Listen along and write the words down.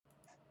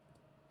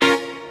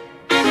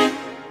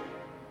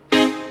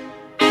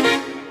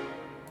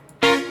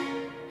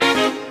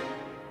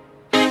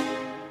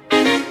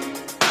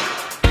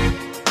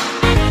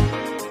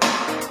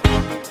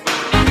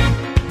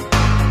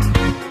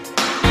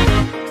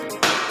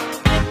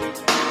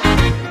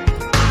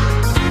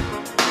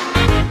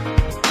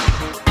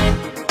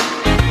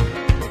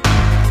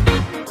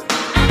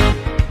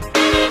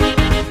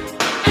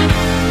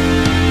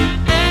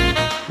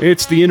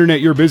It's the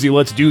internet, you're busy,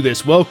 let's do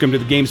this. Welcome to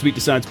the Games Beat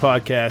Decides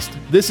podcast.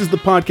 This is the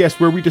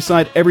podcast where we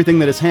decide everything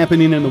that is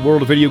happening in the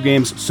world of video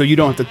games so you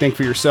don't have to think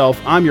for yourself.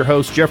 I'm your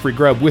host, Jeffrey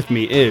Grubb. With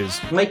me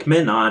is... Mike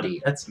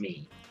Minotti, that's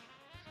me.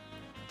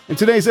 In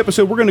today's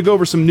episode, we're going to go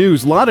over some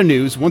news. A lot of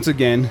news, once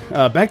again.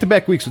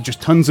 Back-to-back weeks with just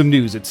tons of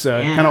news. It's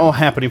kind of all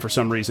happening for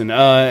some reason.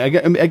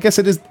 I guess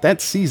it is that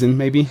season,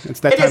 maybe.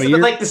 It's that time of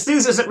year. But this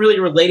news isn't really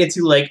related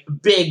to,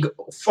 big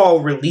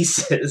fall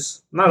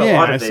releases. Not a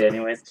lot of it,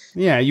 anyways.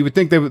 Yeah, you would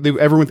think that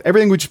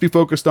everything would just be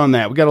focused on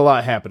that. We got a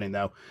lot happening,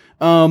 though.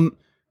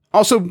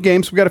 Also,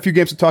 games. We got a few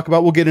games to talk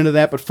about. We'll get into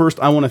that. But first,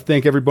 I want to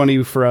thank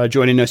everybody for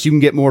joining us. You can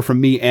get more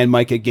from me and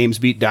Mike at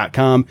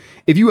gamesbeat.com.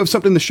 If you have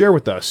something to share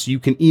with us, you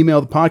can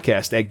email the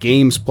podcast at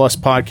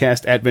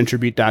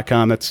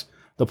gamespluspodcast@venturebeat.com. That's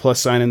the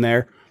plus sign in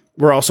there.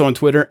 We're also on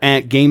Twitter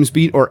at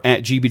GamesBeat or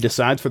at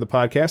GBDecides for the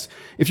podcast.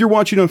 If you're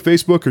watching on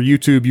Facebook or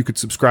YouTube, you could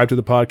subscribe to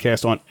the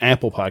podcast on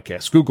Apple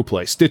Podcasts, Google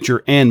Play,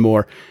 Stitcher, and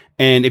more.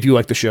 And if you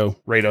like the show,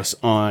 rate us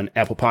on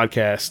Apple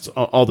Podcasts,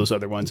 all those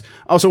other ones.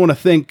 I also want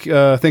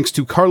to thanks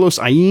to Carlos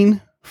Ayin,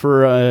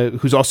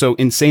 who's also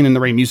Insane in the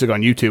Rain Music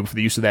on YouTube, for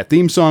the use of that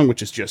theme song,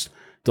 which is just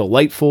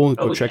delightful.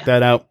 Go check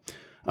that out.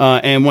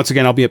 And once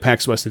again, I'll be at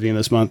PAX West at the end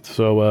of this month,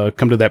 so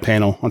come to that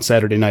panel on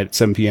Saturday night at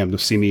 7 p.m. to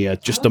see me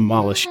just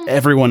demolish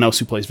everyone else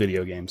who plays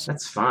video games.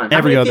 That's fun.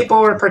 How many people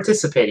are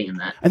participating in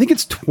that? I think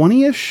it's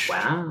 20-ish.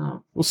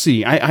 Wow. We'll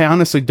see. I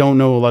honestly don't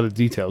know a lot of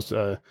details.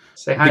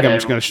 Say hi to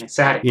everyone.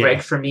 Say hi to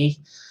Greg for me.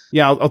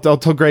 Yeah, I'll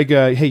tell Greg,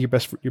 hey, your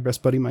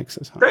best buddy Mike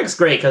says hi. Greg's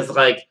great, because,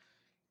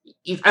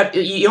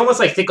 you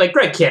almost think,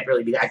 Greg can't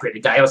really be that great a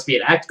guy. He must be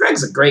an actor.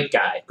 Greg's a great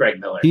guy,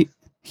 Greg Miller.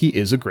 He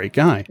is a great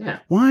guy. Yeah.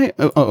 Why?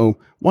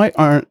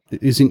 Why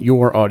isn't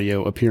your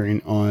audio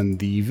appearing on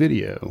the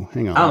video?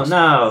 Hang on. Oh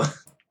no.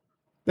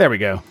 There we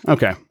go.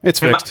 Okay, it's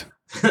fixed.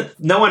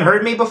 No one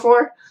heard me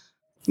before?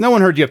 No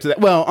one heard you up to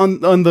that. Well,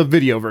 on the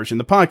video version,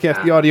 the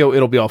podcast, the audio,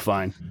 it'll be all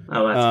fine.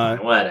 Oh, that's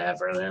fine.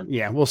 Whatever then.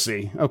 Yeah, we'll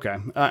see. Okay,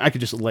 I could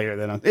just layer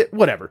that on.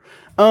 Whatever.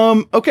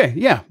 Okay,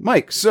 yeah,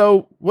 Mike.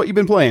 So, what you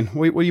been playing?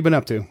 What you been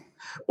up to?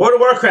 World of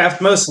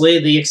Warcraft, mostly.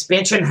 The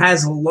expansion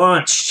has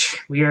launched.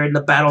 We are in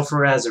the battle for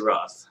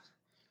Azeroth.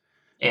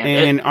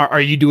 And are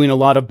you doing a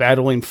lot of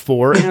battling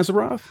for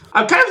Azeroth?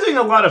 I'm kind of doing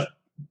a lot of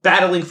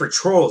battling for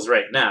trolls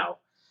right now.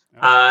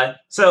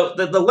 So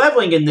the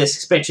leveling in this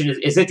expansion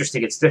is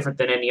interesting. It's different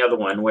than any other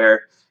one,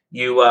 where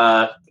you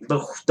the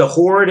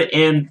Horde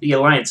and the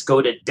Alliance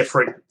go to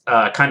different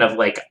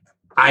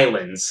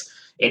islands,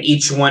 and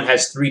each one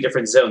has 3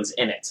 different zones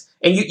in it.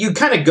 And you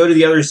kind of go to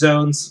the other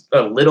zones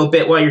a little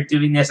bit while you're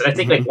doing this. And I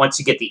think once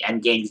you get the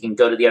end game, you can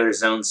go to the other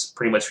zones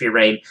pretty much free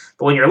reign.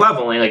 But when you're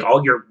leveling,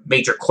 all your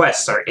major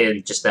quests are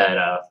in just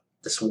that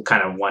this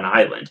kind of one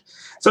island.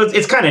 So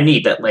it's kind of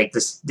neat that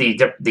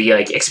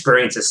the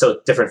experience is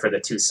so different for the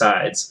two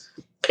sides.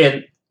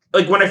 And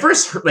when I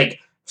first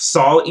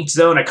saw each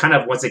zone, I kind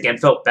of once again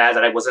felt bad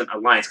that I wasn't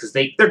Alliance, because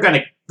they're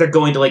going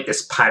to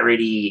this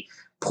piratey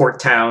port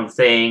town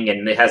thing,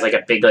 and it has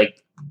a big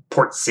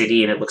port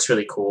city, and it looks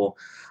really cool.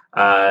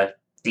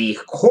 The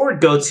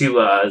Horde go to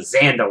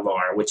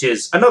Zandalar, which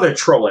is another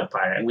troll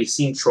empire, and we've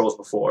seen trolls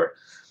before.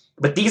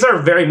 But these are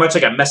very much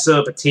like a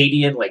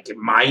Mesopotamian,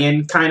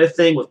 Mayan kind of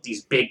thing, with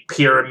these big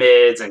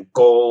pyramids and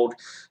gold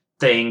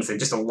things, and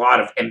just a lot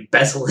of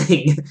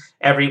embezzling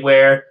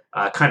everywhere,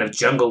 kind of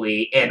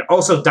jungly, and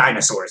also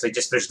dinosaurs.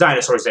 There's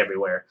dinosaurs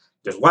everywhere.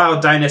 There's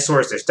wild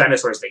dinosaurs, there's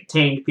dinosaurs they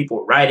tamed,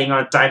 people riding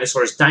on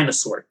dinosaurs,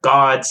 dinosaur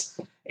gods.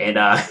 And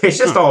it's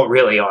just all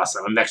really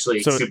awesome. I'm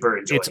actually super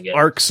enjoying it. It's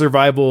Ark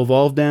Survival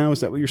Evolved now? Is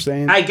that what you're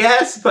saying? I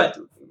guess, but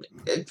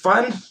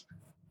fun.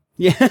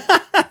 Yeah,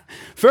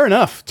 fair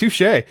enough.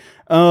 Touche.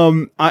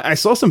 I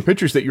saw some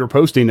pictures that you were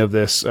posting of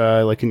this,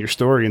 in your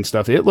story and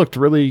stuff. It looks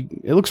really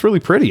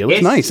pretty. It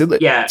looks nice.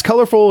 It's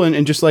colorful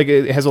and just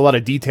it has a lot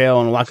of detail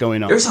and a lot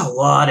going on. There's a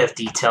lot of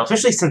detail,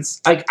 especially since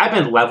I've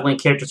been leveling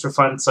characters for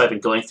fun, so I've been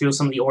going through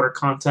some of the order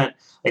content.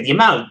 The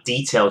amount of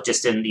detail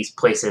just in these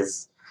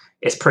places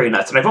is pretty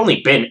nuts. And I've only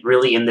been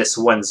really in this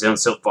one zone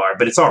so far,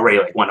 but it's already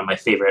one of my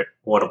favorite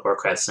World of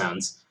Warcraft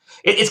zones.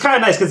 It's kind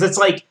of nice because it's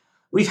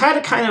we've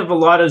had a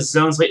lot of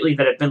zones lately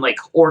that have been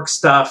orc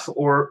stuff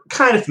or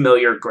kind of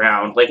familiar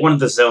ground. One of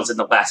the zones in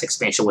the last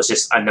expansion was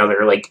just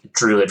another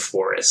druid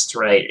forest,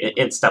 right?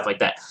 And stuff like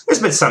that.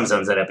 There's been some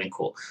zones that have been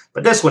cool,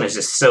 but this one is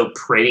just so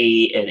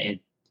pretty and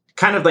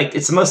kind of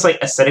it's the most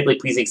aesthetically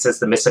pleasing since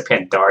the Mists of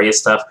Pandaria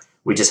stuff.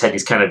 We just had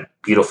these kind of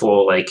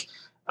beautiful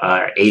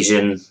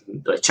Asian,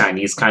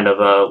 Chinese kind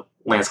of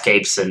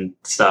landscapes and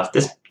stuff.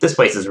 This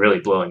place is really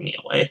blowing me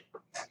away.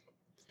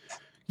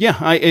 Yeah,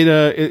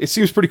 it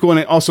seems pretty cool, and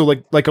it also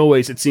like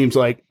always, it seems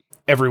like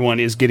everyone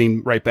is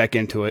getting right back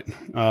into it.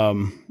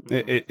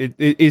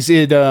 Is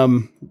there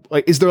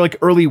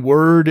early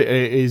word?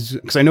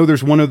 Because I know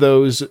there's one of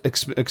those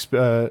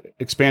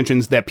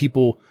expansions that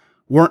people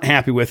weren't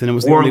happy with, and it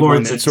was the only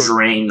one that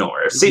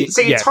Draenor. See, yes.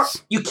 It's hard.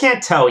 You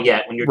can't tell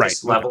yet when you're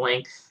just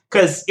leveling,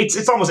 because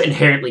it's almost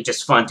inherently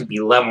just fun to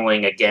be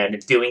leveling again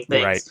and doing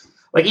things. Right.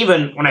 like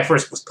even when I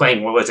first was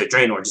playing, what was it,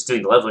 Draenor, just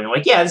doing the leveling, I'm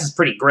like, yeah, this is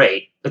pretty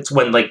great. It's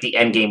when like the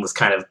end game was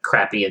kind of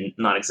crappy and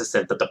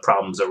non-existent that the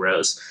problems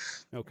arose.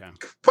 Okay.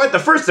 But the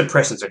first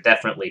impressions are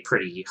definitely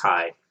pretty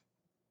high.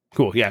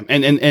 Cool. Yeah.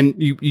 And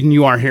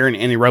you aren't hearing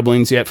any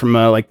rumblings yet from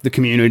like the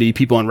community.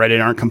 People on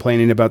Reddit aren't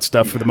complaining about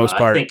stuff for the most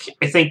part.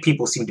 I think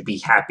people seem to be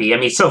happy. I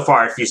mean, so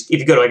far, if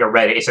you go to like a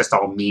Reddit, it's just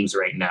all memes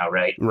right now,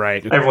 right?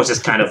 Right. Everyone's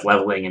just kind of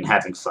leveling and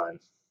having fun.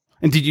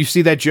 And did you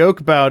see that joke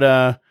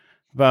about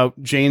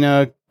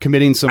Jaina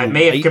committing some? I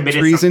may have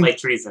committed some late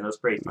treason. It was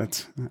pretty funny.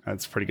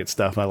 That's pretty good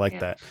stuff. I like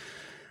that.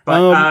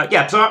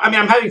 But so I mean,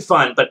 I'm having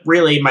fun, but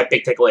really, my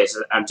big takeaway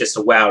is I'm just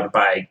wowed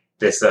by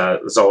this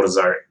Zelda's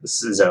art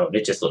zone.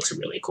 It just looks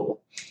really cool.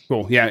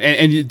 Cool, yeah,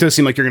 and it does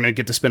seem like you're going to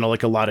get to spend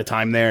like a lot of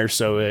time there.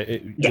 So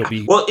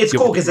it's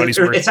cool because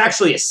it's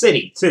actually a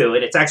city too,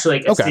 and it's actually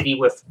like a city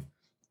with.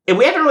 And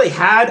we haven't really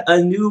had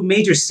a new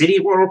major city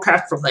at World of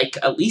Warcraft for like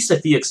at least a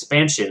few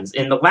expansions.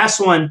 In the last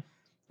one,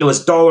 it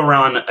was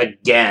Dalaran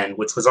again,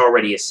 which was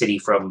already a city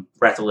from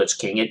Wrath of the Lich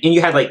King, and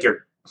you had like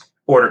your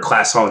Order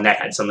class hall, and that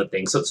had some of the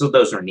things. So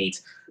those were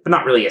neat, but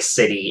not really a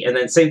city. And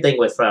then same thing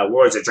with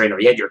Warlords of Draenor.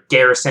 You had your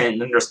garrison,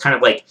 and then there's kind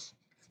of like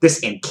this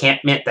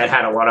encampment that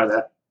had a lot of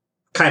the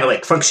kind of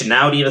like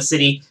functionality of a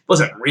city. It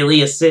wasn't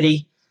really a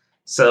city.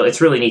 So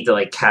it's really neat to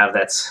like have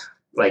that's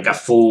like a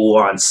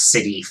full-on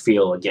city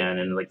feel again,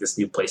 and like this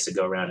new place to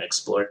go around and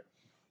explore.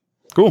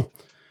 Cool.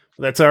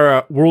 That's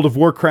our World of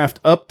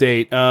Warcraft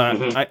update.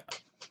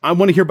 I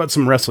want to hear about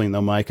some wrestling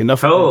though, Mike.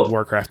 Enough of World of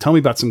Warcraft. Tell me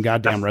about some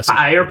goddamn wrestling.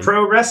 Fire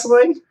Pro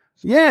Wrestling?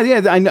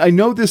 Yeah. I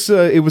know this.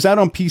 It was out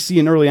on PC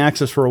in early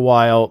access for a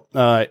while.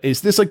 Is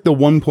this like the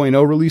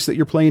 1.0 release that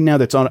you're playing now?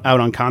 That's out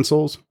on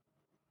consoles.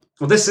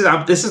 Well, this is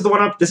the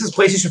one. This is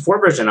PlayStation 4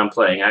 version I'm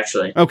playing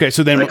actually. Okay,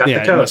 so then it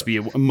must be.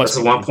 This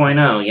is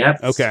 1.0.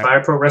 Yep. Okay.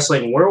 Fire Pro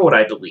Wrestling World,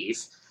 I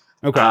believe.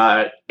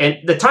 Okay. And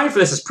the timing for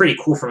this is pretty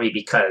cool for me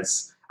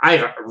because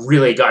I've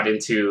really got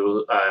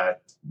into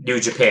New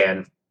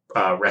Japan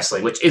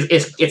wrestling, which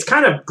is it's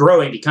kind of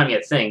growing, becoming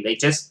a thing. They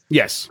just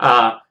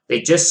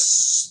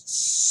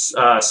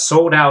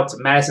sold out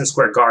Madison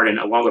Square Garden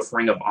along with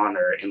Ring of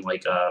Honor in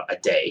like a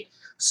day.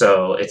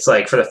 So it's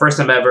like for the first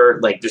time ever,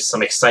 like there's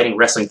some exciting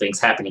wrestling things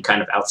happening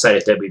kind of outside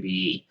of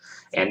WWE,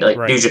 and like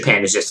New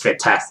Japan is just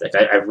fantastic.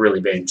 I've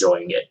really been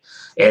enjoying it,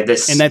 and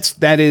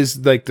that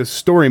is like the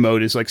story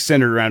mode is like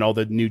centered around all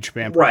the New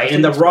Japan, right?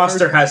 And the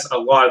roster has a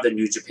lot of the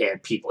New Japan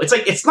people. It's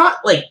like it's not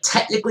like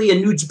technically a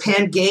New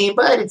Japan game,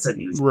 but it's a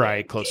New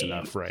Japan close game.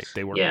 enough, right?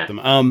 They work with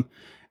them.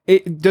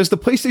 Does the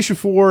PlayStation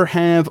 4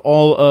 have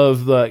all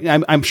of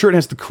the? I'm sure it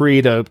has the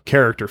create a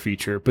character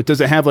feature, but does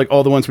it have like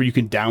all the ones where you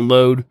can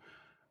download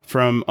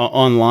from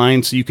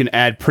online, so you can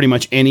add pretty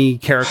much any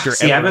character?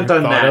 See, I haven't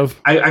done that.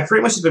 I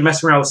pretty much have been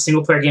messing around with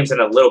single player games and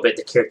a little bit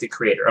the character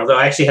creator. Although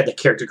I actually had the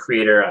character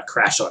creator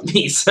crash on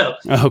me, so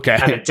I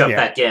had to jump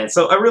back in.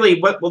 So a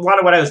lot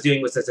of what I was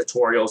doing was the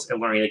tutorials and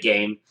learning the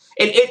game.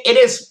 It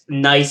is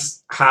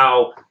nice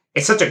how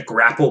it's such a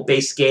grapple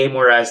based game,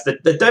 whereas the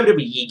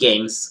WWE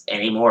games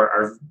anymore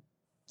are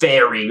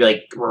very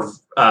like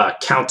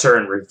counter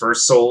and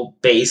reversal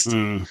based,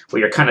 where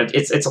you're kind of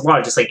it's a lot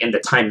of just like in the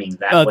timing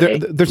that way.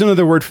 There's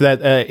another word for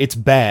that. It's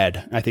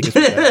bad. I think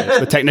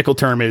the technical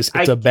term is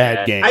it's a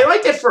bad game. I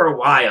liked it for a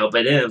while,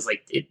 but it was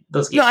like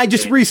those games. No, I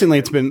just recently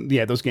it's been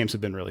those games have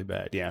been really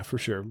bad. Yeah, for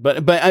sure.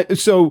 But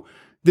so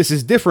this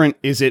is different.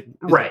 Is it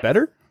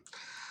better?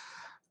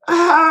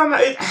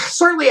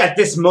 Certainly at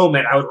this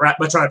moment, I would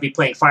much rather be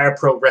playing Fire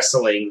Pro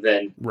Wrestling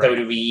than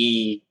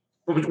WWE.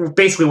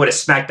 Basically, what is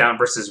SmackDown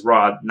versus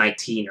Raw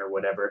 19 or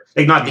whatever?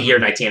 Like not the year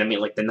 19. I mean,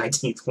 like the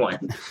 19th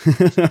one.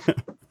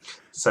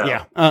 So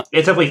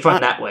it's definitely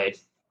fun that way.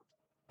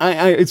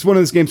 It's one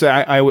of those games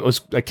that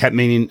I kept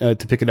meaning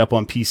to pick it up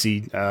on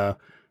PC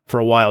for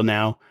a while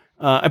now.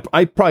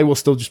 I probably will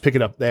still just pick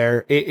it up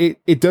there.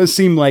 It does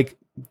seem like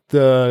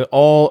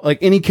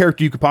any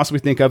character you could possibly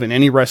think of in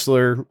any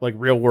wrestler, like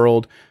real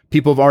world,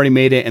 people have already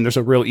made it, and there's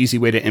a real easy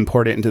way to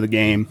import it into the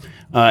game.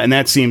 And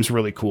that seems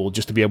really cool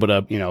just to be able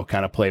to,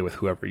 kind of play with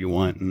whoever you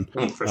want.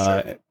 And, for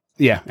sure.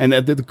 Yeah. And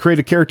the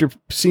creative character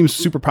seems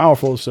super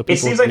powerful. So it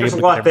seems like there's a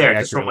lot there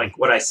just from like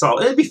what I saw.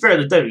 It'd be fair,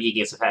 the WWE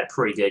games have had a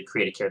pretty good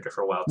creative character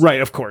for a while.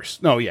 Right. Of course.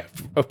 No, yeah,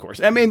 of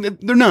course. I mean,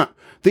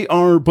 they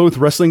are both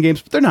wrestling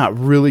games, but they're not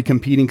really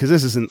competing because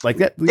this isn't like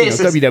that. This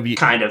is WWE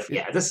kind of,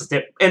 this is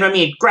and I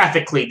mean,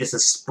 graphically, this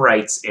is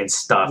sprites and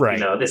stuff. Right.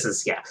 This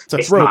is, it's a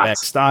throwback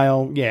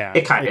style. Yeah.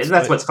 It kind of, and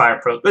that's what's Fire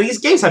Pro. But these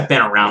games have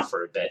been around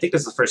for a bit. I think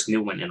this is the first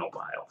new one in a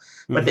while.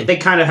 But they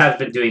kind of have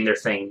been doing their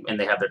thing, and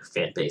they have their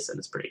fan base, and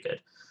it's pretty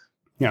good.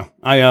 Yeah,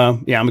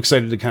 I'm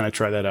excited to kind of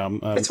try that out.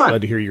 It's fun. I'm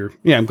glad to hear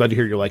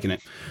you're liking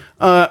it.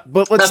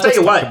 But let's talk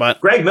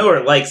about Greg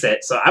Miller likes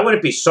it, so I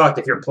wouldn't be shocked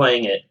if you're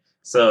playing it.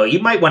 So you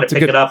might want to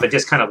pick it up and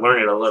just kind of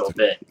learn it a little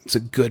bit. It's a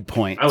good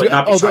point. I would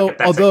not be shocked if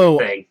that's a good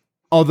thing.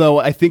 Although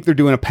I think they're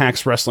doing a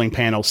PAX Wrestling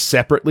panel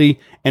separately,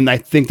 and I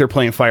think they're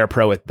playing Fire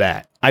Pro at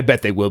that. I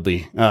bet they will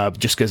be,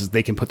 just because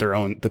they can put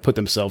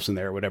themselves in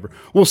there or whatever.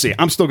 We'll see.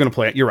 I'm still going to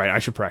play it. You're right. I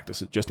should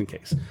practice it just in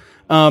case.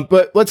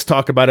 But let's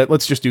talk about it.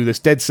 Let's just do this.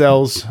 Dead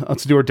Cells.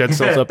 Let's do our Dead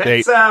Cells update.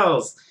 Dead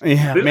Cells.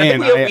 Yeah,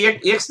 man.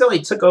 We accidentally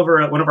took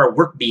over one of our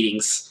work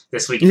meetings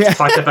this week. We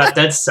talked about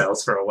Dead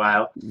Cells for a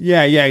while.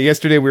 Yeah.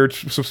 Yesterday we were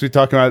supposed to be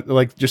talking about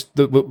like just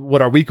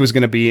what our week was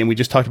going to be, and we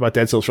just talked about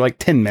Dead Cells for like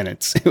 10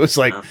 minutes. It was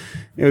like,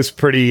 It was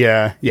pretty,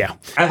 yeah.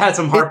 I've had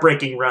some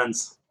heartbreaking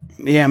runs.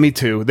 Yeah, me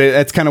too.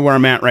 That's kind of where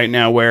I'm at right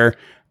now, where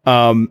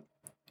I'm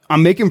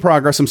making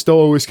progress. I'm still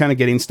always kind of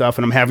getting stuff,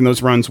 and I'm having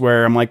those runs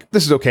where I'm like,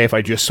 this is okay if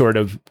I just sort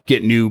of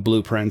get new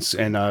blueprints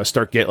and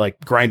start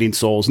grinding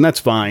souls, and that's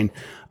fine.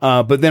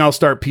 But then I'll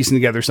start piecing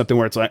together something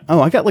where it's like,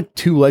 oh, I got like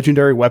 2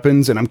 legendary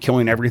weapons, and I'm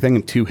killing everything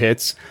in 2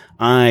 hits.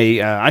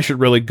 I should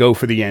really go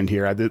for the end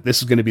here.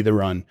 This is going to be the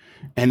run.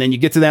 And then you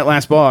get to that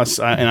last boss,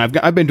 and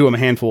I've been to him a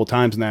handful of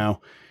times now,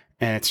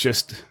 and it's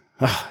just,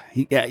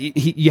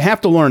 you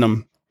have to learn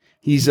him.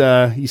 He's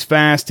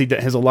fast. He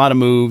has a lot of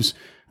moves,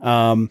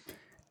 and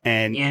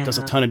does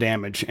a ton of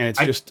damage. And it's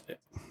just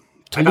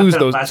to lose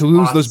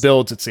those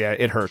builds.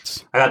 It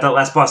hurts. I got that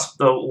last boss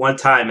one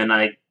time, and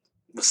I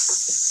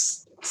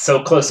was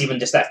so close, even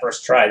just that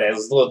first try. That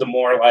was a little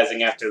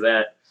demoralizing after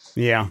that.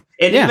 Yeah,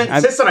 and even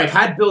since then, I've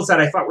had builds that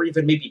I thought were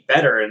even maybe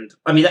better. And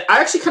I mean, I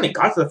actually kind of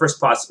got to the first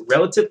boss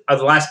the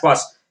last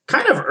boss.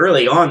 Kind of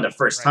early on the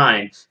first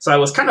time, so I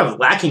was kind of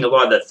lacking a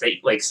lot of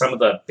some of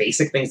the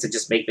basic things to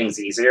just make things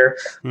easier,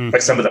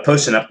 like some of the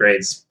potion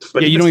upgrades.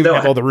 But you don't even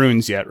have all the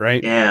runes yet,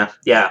 right? Yeah.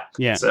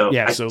 So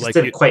I just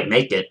didn't quite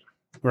make it.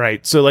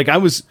 Right. So like I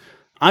was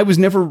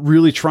never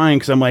really trying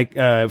because I'm like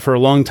for a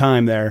long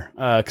time there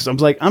because I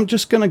was like I'm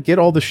just gonna get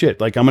all the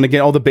shit. Like I'm gonna get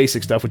all the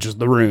basic stuff, which is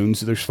the runes.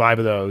 There's 5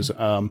 of those.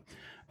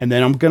 And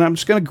then I'm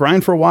just gonna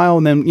grind for a while,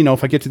 and then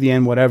if I get to the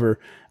end, whatever.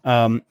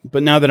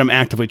 But now that I'm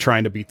actively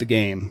trying to beat the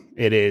game,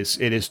 it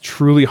is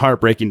truly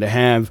heartbreaking to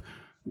have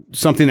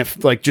something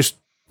that like just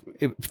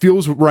it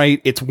feels right.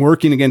 It's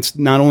working against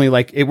not only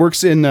like it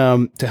works in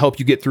to help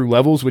you get through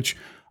levels, which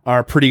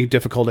are pretty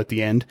difficult at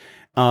the end.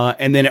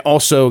 And then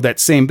also that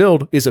same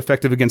build is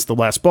effective against the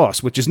last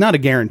boss, which is not a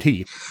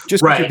guarantee.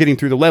 Just because you're getting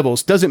through the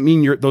levels doesn't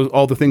mean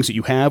all the things that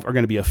you have are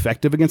going to be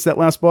effective against that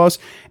last boss.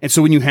 And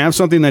so when you have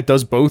something that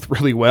does both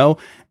really well,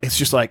 it's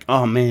just like,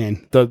 oh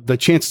man, the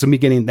chances of me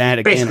getting that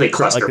again. Basically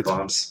cluster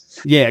bombs.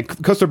 Yeah,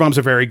 cluster bombs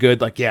are very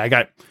good. Like,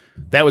 yeah,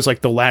 that was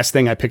like the last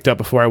thing I picked up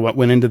before I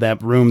went into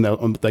that room.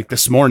 Like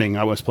this morning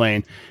I was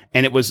playing,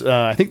 and it was,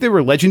 I think they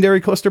were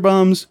legendary cluster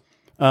bombs.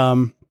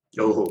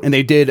 And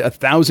they did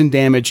 1,000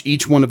 damage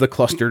each one of the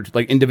clustered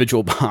like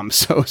individual bombs.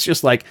 So it's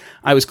just like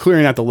I was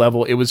clearing out the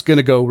level. It was going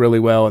to go really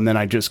well, and then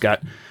I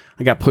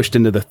got pushed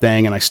into the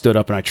thing, and I stood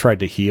up and I tried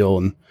to heal.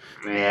 And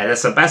yeah,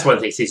 that's one of the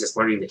things. He's just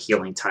learning the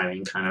healing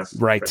timing, kind of.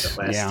 Right. For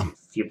the last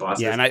few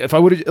bosses. Yeah, and if I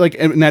would have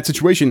in that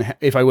situation,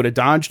 if I would have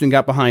dodged and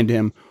got behind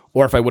him,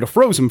 or if I would have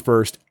froze him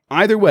first,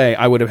 either way,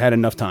 I would have had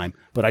enough time.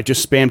 But I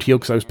just spammed heal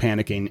because I was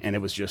panicking, and it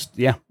was just,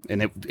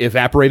 and it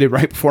evaporated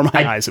right before my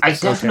eyes. I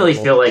definitely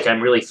feel like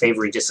I'm really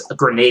favoring just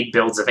grenade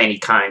builds of any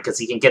kind,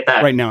 because you can get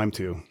that. Right now, I'm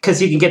too.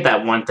 Because you can get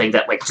that one thing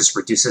that like just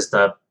reduces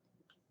the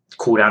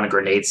cooldown of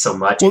grenades so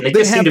much. Well, and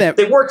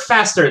they work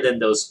faster than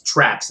those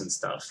traps and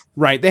stuff.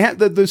 Right. They have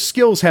the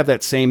skills have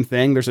that same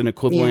thing. There's an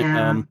equivalent.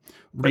 Yeah.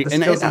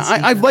 And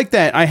I've liked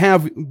that.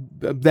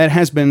 That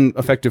has been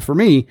effective for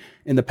me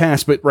in the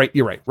past, but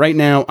you're right. Right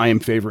now I am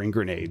favoring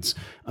grenades.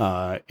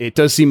 It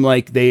does seem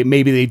like they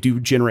do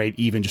generate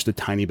even just a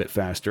tiny bit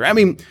faster. I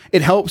mean,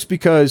 it helps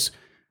because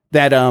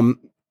that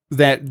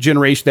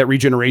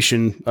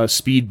regeneration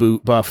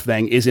speed buff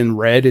thing is in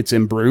red. It's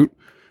in brute.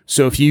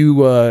 So if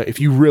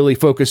you really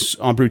focus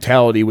on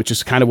brutality, which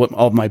is kind of what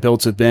all of my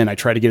builds have been, I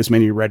try to get as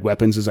many red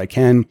weapons as I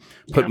can,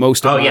 put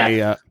most of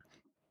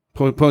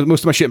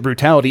my shit in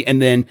brutality,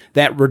 and then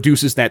that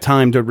reduces that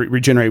time to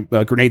regenerate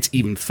grenades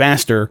even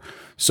faster.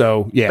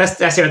 So yeah, that's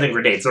the other thing.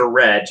 Grenades are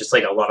red, just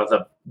like a lot of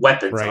the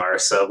weapons are.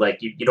 So like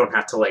you don't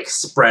have to like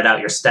spread out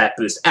your stat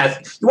boost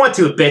as you want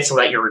to a bit, so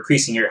that you're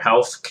increasing your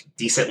health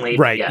decently.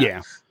 Right.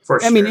 Yeah.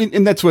 For I mean,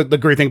 and that's what the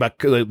great thing about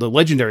the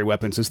legendary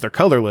weapons is they're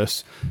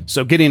colorless.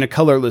 So getting a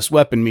colorless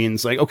weapon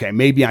means like, okay,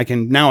 maybe I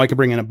can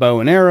bring in a bow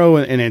and arrow,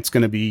 and it's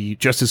going to be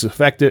just as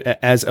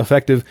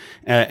effective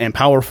and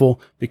powerful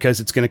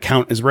because it's going to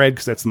count as red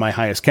because that's my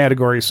highest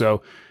category.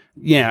 So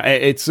yeah,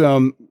 it's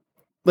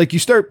like you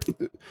start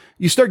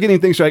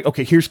getting things like,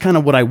 okay, here's kind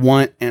of what I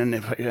want, and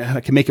if I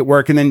can make it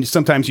work, and then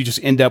sometimes you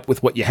just end up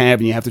with what you have,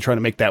 and you have to try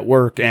to make that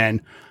work.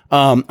 And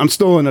I'm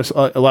still in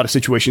a lot of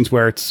situations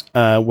where it's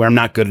where I'm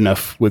not good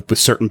enough with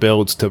certain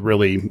builds to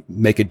really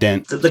make a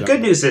dent. The good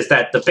news is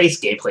that the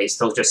base gameplay is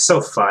still just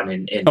so fun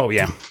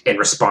and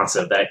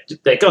responsive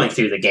that going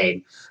through the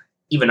game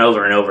even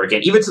over and over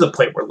again, even to the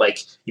point where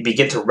like you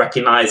begin to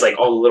recognize like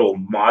all the little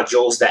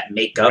modules that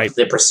make up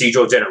the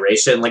procedural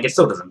generation, like it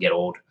still doesn't get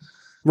old.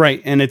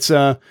 Right, and it's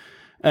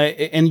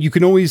and you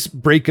can always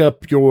break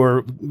up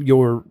your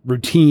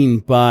routine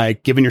by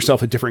giving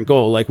yourself a different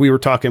goal. Like we were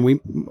talking,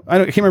 I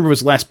can't remember if it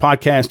was last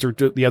podcast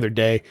or the other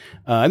day.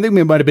 I think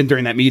it might have been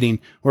during that meeting.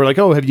 We're like,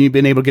 oh, have you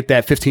been able to get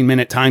that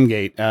 15-minute time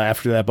gate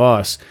after that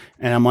boss?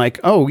 And I'm like,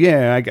 oh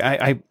yeah,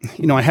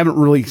 I haven't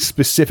really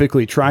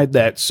specifically tried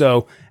that.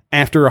 So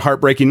after a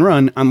heartbreaking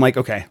run, I'm like,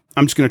 okay,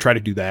 I'm just going to try to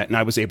do that. And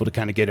I was able to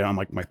kind of get it on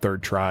like my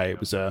third try. It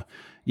was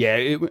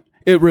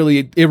it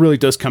really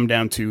does come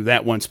down to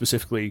that one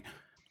specifically.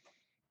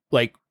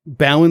 Like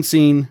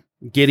balancing,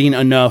 getting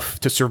enough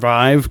to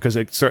survive because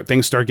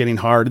things start getting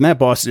hard. And I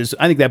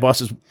think that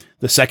boss is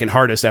the second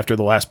hardest after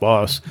the last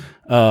boss.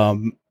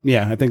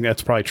 I think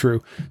that's probably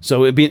true.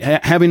 So it'd be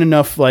having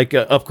enough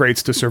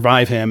upgrades to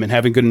survive him and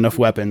having good enough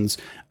weapons,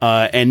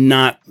 and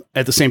not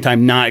at the same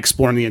time, not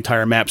exploring the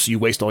entire map. So you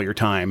waste all your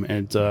time.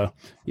 And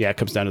it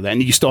comes down to that.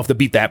 And you still have to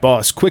beat that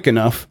boss quick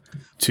enough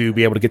to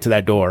be able to get to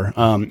that door.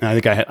 And I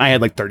think I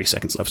had like 30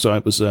 seconds left. So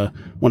it was,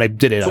 when I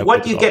did it. So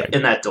what do you get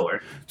in that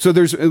door? So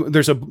there's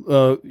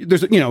what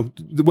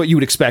you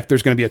would expect.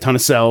 There's going to be a ton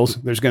of cells.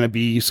 There's going to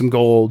be some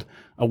gold,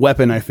 a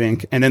weapon, I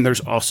think. And then there's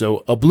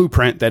also a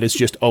blueprint that is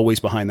just always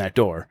behind that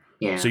door.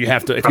 Yeah. So you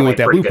have to, if you want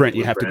that blueprint,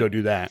 you have to go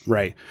do that.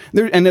 Right.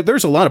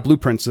 There's a lot of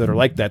blueprints that are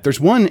like that. There's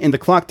one in the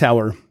clock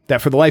tower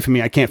that for the life of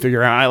me, I can't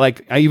figure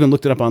out. I even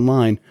looked it up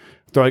online.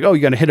 They're like, oh,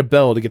 you got to hit a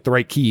bell to get the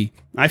right key.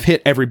 I've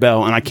hit every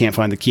bell and I can't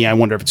find the key. I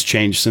wonder if it's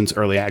changed since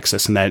early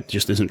access, and that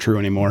just isn't true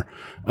anymore.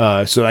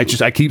 So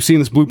I keep seeing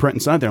this blueprint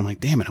inside there. I'm like,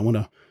 damn it, I want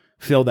to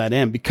fill that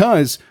in,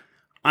 because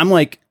I'm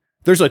like,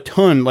 there's a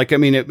ton.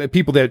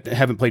 People that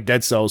haven't played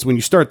Dead Cells, when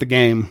you start the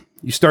game,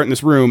 you start in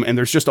this room and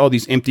there's just all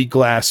these empty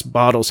glass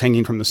bottles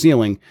hanging from the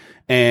ceiling.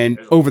 And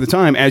over the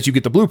time, as you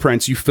get the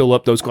blueprints, you fill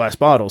up those glass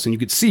bottles and you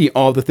could see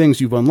all the things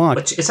you've unlocked.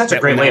 Which is such a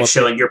great way of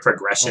showing your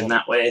progression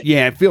that way.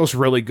 Yeah, it feels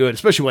really good,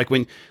 especially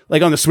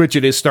when on the Switch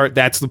it is start.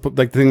 That's the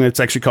thing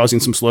that's actually causing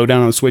some slowdown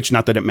on the Switch.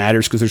 Not that it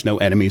matters because there's no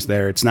enemies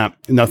there. It's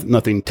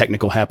nothing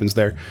technical happens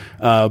there.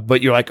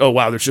 But you're like, oh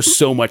wow, there's just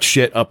so much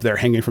shit up there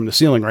hanging from the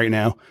ceiling right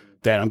now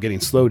that I'm getting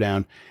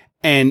slowdown.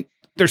 And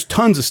there's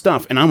tons of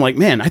stuff. And I'm like,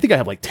 man, I think I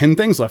have like 10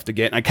 things left to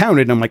get. And I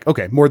counted and I'm like,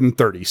 okay, more than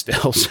 30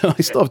 still. So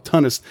I still have a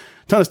ton of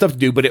stuff to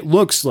do, but it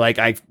looks like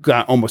I've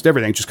got almost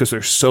everything just because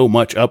there's so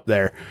much up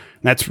there.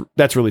 And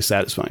that's really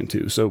satisfying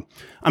too. So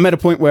I'm at a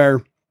point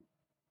where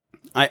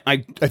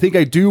I think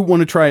I do want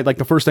to try, like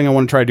the first thing I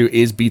want to try to do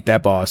is beat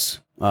that boss.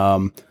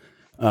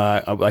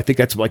 I think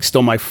that's like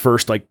still my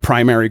first like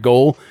primary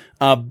goal.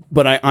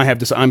 But I have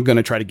this, I'm going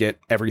to try to get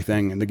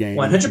everything in the game.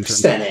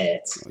 100%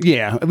 it.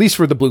 Yeah. At least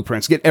for the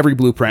blueprints, get every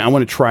blueprint. I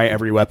want to try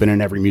every weapon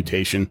and every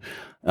mutation.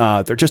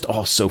 They're just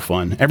all so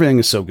fun. Everything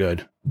is so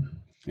good.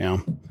 Yeah.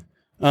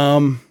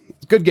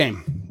 Good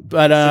game,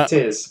 but, it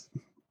is.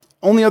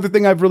 Only other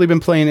thing I've really been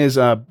playing is,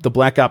 the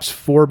Black Ops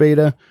 4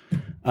 beta.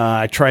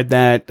 I tried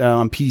that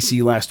on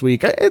PC last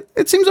week.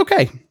 It seems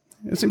okay.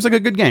 It seems like a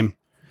good game.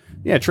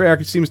 Yeah,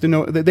 Treyarch seems to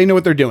know. They know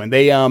what they're doing.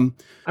 They I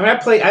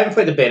haven't played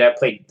the beta. I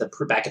played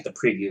back at the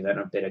preview that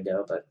a bit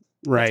ago, but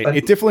right.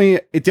 It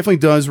definitely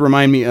does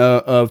remind me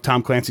of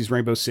Tom Clancy's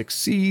Rainbow Six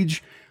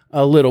Siege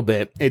a little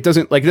bit. It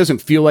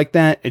doesn't feel like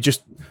that. It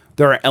just,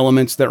 there are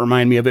elements that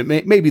remind me of it.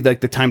 Maybe like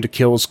the time to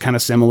kill is kind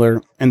of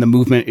similar, and the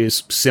movement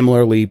is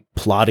similarly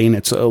plotting.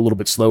 It's a little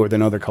bit slower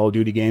than other Call of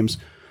Duty games,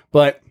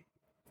 but.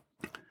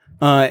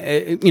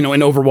 In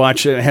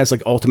Overwatch, it has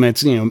like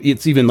ultimates,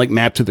 it's even like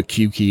mapped to the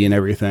Q key and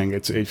everything.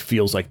 It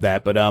feels like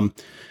that, but, and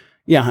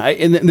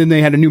then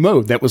they had a new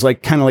mode that was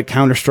like kind of like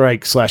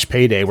Counter-Strike /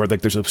 Payday, where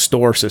like there's a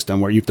store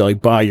system where you have to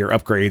like buy your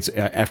upgrades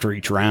after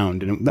each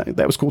round. And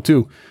that was cool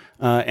too.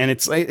 And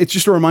it's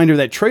just a reminder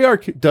that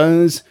Treyarch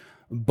does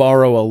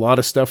borrow a lot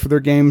of stuff for their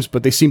games,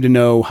 but they seem to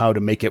know how to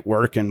make it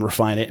work and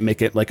refine it and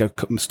make it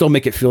still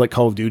make it feel like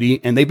Call of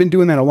Duty. And they've been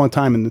doing that a long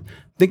time. And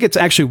I think it's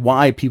actually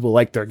why people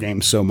like their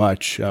games so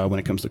much when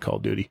it comes to Call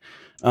of Duty.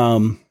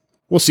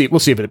 We'll see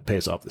if it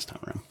pays off this time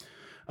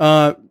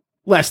around.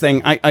 Last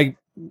thing,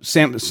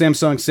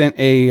 Samsung sent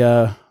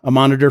a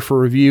monitor for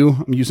review.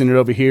 I'm using it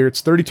over here.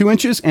 It's 32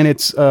 inches and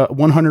it's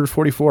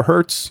 144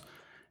 hertz,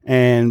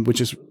 and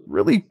which is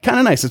really kind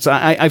of nice.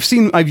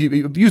 I've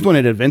used one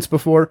at events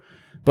before.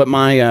 But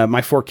my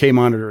 4K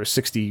monitor has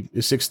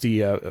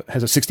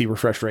a 60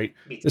 refresh rate.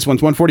 This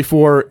one's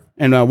 144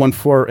 and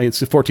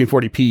it's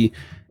 1440p.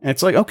 And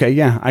it's like, okay,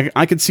 yeah,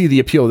 I could see the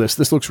appeal of this.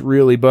 This looks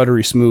really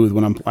buttery smooth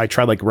when I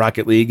tried like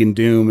Rocket League and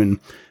Doom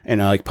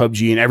and like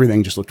PUBG, and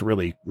everything just looked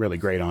really, really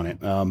great on it.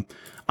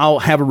 I'll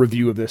have a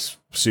review of this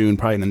soon,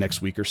 probably in the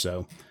next week or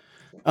so.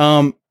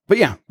 But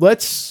yeah,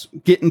 let's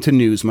get into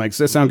news, Mike. Does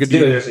that sound good to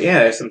you?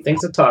 There's some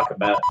things to talk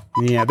about.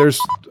 Yeah, there's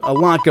a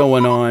lot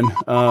going on.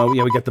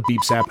 We got the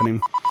beeps happening.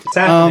 It's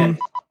happening.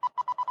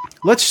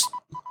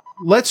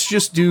 Let's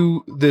just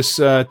do this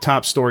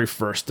top story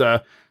first. So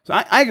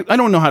I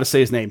don't know how to say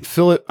his name.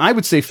 Philip. I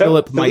would say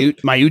Philip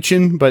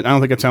Mayuchin, but I don't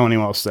think that's how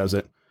anyone else says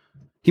it.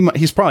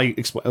 He's probably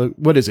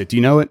what is it? Do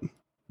you know it?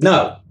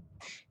 No.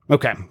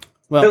 Okay.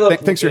 Well, Philip,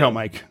 thanks for your help,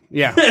 Mike.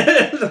 Yeah.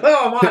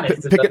 Oh, I'm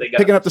honest.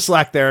 Picking up the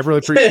slack there. I really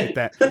appreciate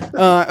that.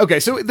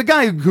 Okay, so the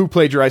guy who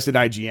plagiarized at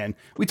IGN,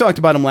 we talked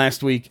about him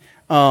last week.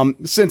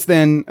 Since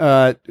then,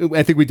 I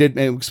think we did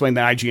explain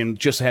that IGN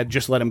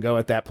just let him go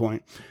at that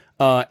point.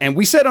 And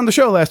we said on the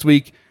show last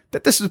week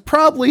that this is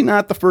probably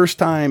not the first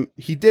time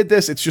he did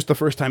this. It's just the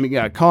first time he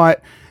got caught.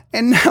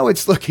 And now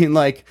it's looking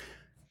like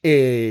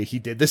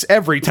he did this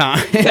every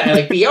time. Yeah,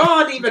 like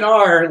beyond even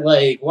our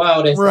like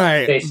wildest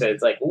expectations.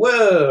 It's like,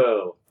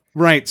 whoa.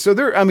 Right. So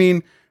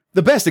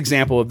the best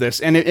example of this,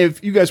 and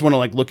if you guys want to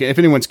like look at, if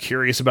anyone's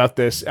curious about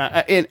this,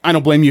 I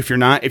don't blame you if you're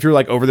not. If you're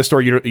like over the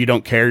story, you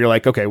don't care. You're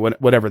like, okay,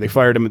 whatever. They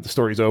fired him. The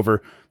story's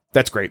over.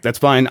 That's great. That's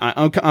fine.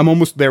 I'm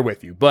almost there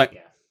with you. But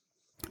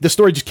the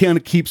story just kind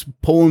of keeps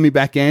pulling me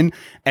back in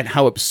and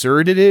how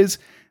absurd it is.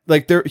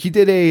 Like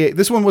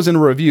this one wasn't a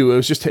review. It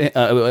was just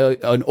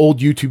an old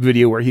YouTube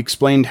video where he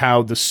explained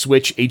how the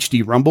Switch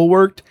HD Rumble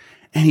worked.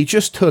 And he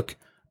just took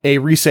a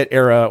Reset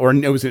Era, or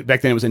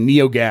back then it was a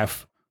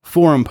NeoGAF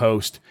forum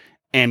post,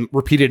 and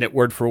repeated it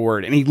word for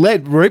word. And he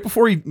right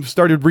before he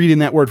started reading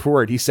that word for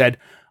word, he said,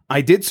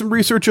 I did some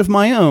research of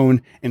my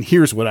own, and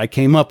here's what I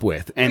came up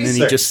with. And then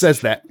he just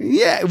says that.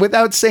 Yeah,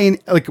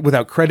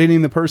 without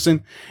crediting the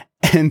person.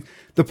 And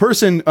the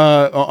person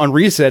on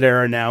Reset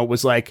Era now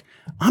was like,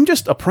 I'm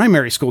just a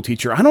primary school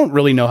teacher. I don't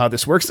really know how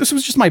this works. This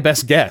was just my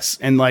best guess.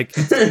 And like,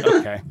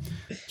 okay,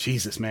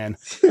 Jesus, man.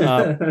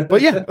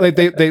 But yeah, like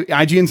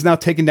IGN's now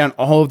taken down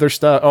all of their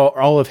stuff,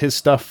 all of his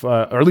stuff,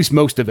 or at least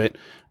most of it,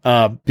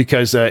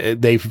 because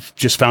they've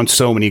just found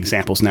so many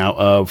examples now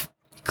of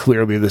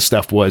clearly this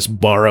stuff was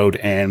borrowed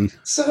and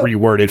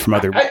reworded from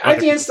other.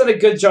 IGN's done a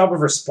good job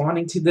of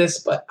responding to this,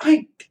 but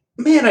I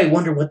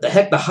wonder what the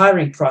heck the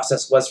hiring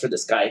process was for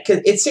this guy.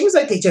 Because it seems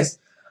like they just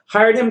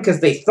hired him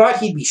because they thought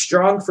he'd be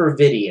strong for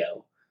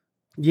video.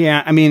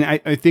 Yeah, I mean,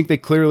 I think they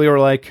clearly were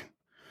like,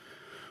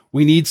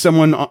 we need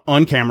someone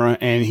on camera,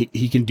 and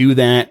he can do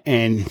that,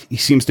 and he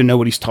seems to know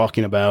what he's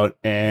talking about.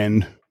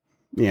 And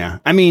yeah,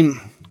 I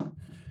mean,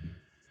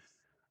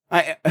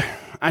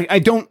 I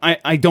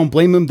don't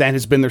blame them. That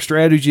has been their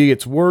strategy.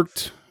 It's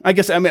worked. I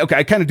guess, I mean, okay,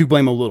 I kind of do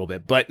blame them a little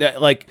bit, but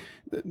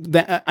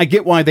that I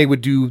get why they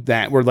would do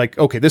that. We're like,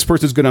 okay, this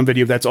person's good on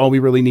video. That's all we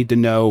really need to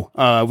know.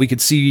 We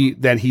could see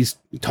that he's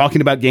talking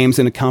about games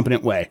in a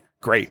competent way.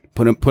 Great.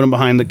 Put him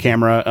behind the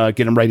camera,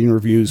 get him writing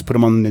reviews, put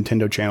him on the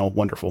Nintendo channel.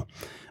 Wonderful.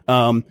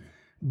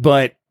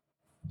 But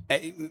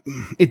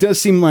it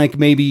does seem like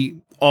maybe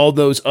all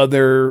those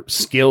other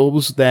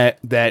skills that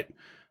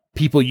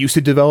people used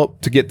to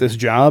develop to get this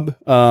job,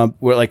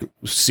 were like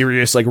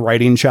serious, like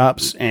writing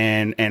chops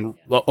and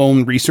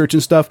own research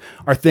and stuff,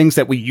 are things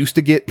that we used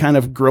to get kind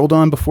of grilled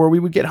on before we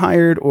would get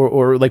hired,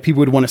 or like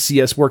people would want to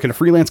see us work in a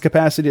freelance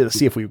capacity to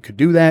see if we could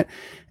do that.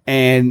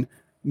 And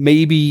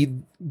maybe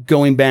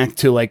going back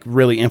to like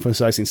really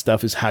emphasizing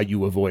stuff is how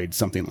you avoid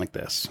something like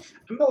this.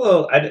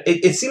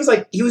 It seems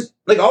like he was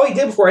like, all he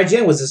did before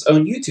IGN was his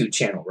own YouTube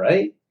channel,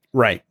 right?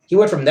 Right. He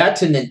went from that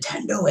to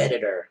Nintendo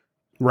editor.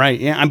 Right.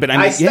 Yeah. But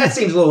that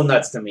seems a little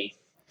nuts to me.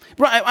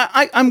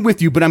 Right. I'm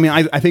with you, but I mean,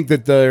 I think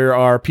that there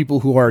are people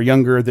who are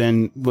younger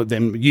than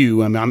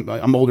you. I mean,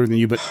 I'm older than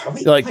you, but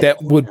that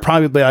would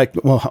probably be like,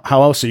 well,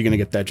 how else are you going to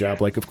get that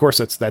job? Like, of course,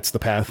 that's the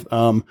path.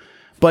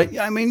 But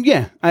I mean,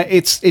 yeah,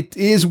 it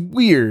is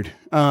weird.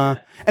 And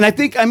I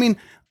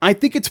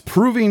think it's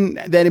proving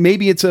that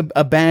maybe it's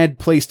a bad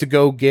place to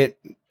go get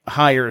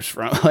hires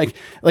from.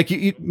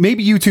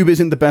 Maybe YouTube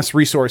isn't the best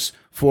resource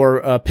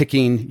for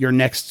picking your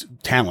next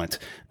talent.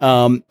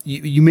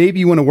 You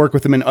maybe want to work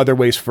with them in other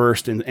ways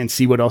first and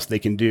see what else they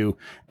can do.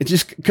 It's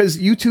just because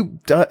YouTube,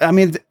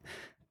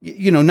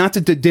 not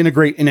to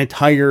denigrate an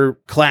entire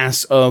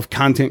class of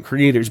content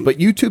creators, but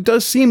YouTube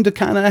does seem to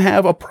kind of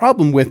have a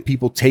problem with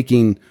people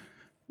taking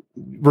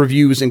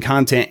reviews and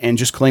content and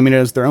just claiming it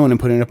as their own and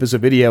putting it up as a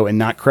video and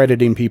not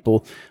crediting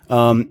people.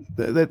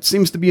 That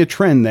seems to be a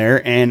trend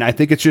there. And I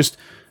think it's just,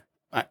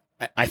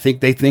 I think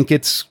they think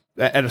it's,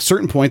 at a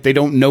certain point, they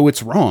don't know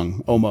it's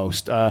wrong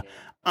almost.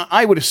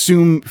 I would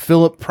assume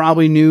Philip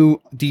probably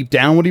knew deep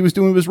down what he was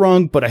doing was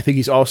wrong, but I think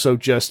he's also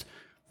just,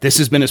 this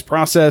has been his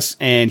process,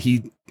 and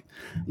he,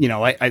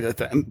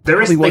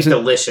 there is something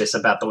delicious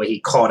about the way he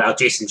called out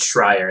Jason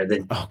Schreier.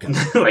 Then,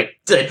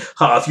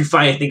 if you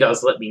find anything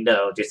else, let me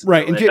know. Just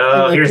right, and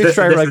here's Jason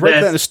Schreier wrote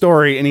that in a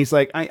story, and he's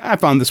like, I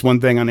found this one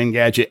thing on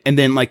Engadget, and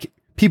then like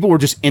people were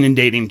just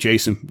inundating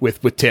Jason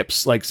with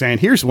tips, like saying,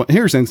 here's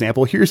an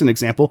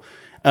example,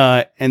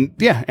 and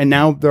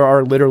now there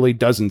are literally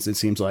dozens. It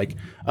seems like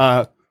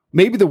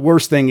maybe the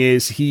worst thing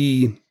is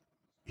he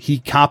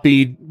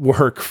copied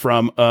work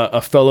from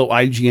a fellow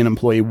IGN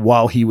employee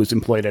while he was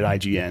employed at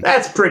IGN.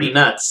 That's pretty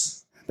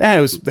nuts. That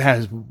is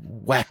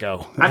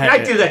wacko.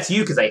 I do that to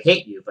you because I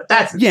hate you, but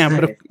that's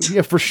insane.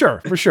 For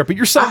sure. But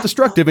you're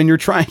self-destructive and you're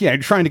trying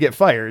to get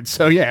fired.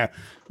 So yeah,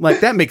 like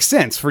that makes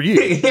sense for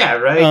you. Yeah,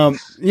 right.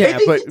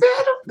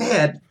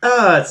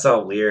 It's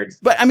so weird.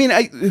 But I mean,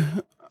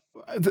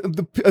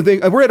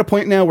 we're at a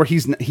point now where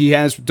he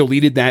has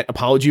deleted that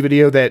apology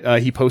video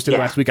that he posted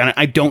last week. And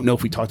I don't know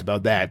if we talked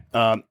about that.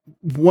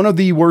 One of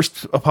the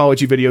worst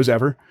apology videos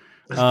ever.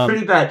 It was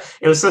pretty bad.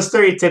 It was so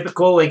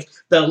stereotypical, like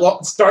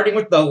starting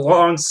with the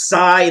long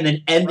sigh and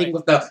then ending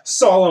with the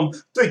solemn,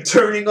 like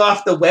turning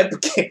off the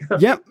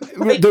webcam. Yep.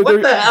 Like,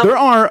 what the hell? There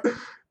are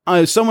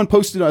someone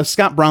posted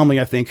Scott Bromley,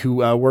 I think, who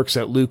works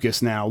at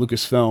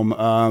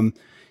Lucasfilm.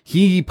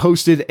 He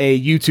posted a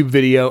YouTube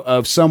video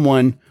of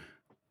someone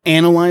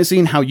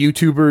analyzing how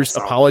YouTubers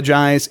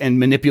apologize and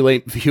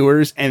manipulate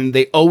viewers, and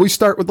they always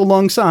start with the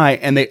long sigh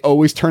and they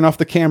always turn off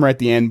the camera at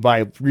the end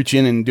by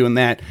reaching in and doing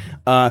that.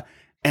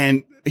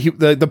 And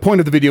the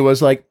point of the video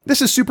was like,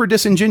 this is super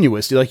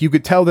disingenuous. Like, you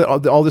could tell that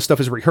all this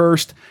stuff is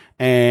rehearsed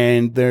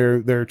and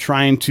they're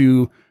trying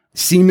to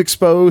seem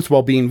exposed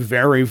while being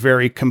very,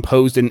 very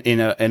composed in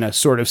a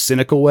sort of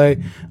cynical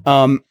way.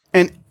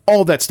 And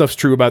all that stuff's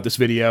true about this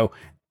video.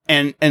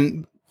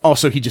 And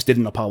also, he just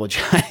didn't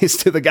apologize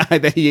to the guy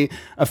that he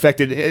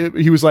affected.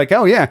 He was like,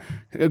 "Oh yeah,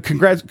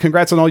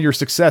 congrats on all your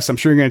success. I'm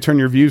sure you're going to turn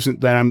your views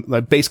that I'm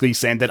basically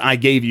saying that I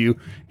gave you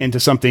into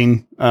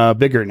something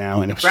bigger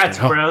now." And it was congrats,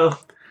 bro.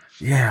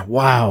 Yeah,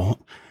 wow.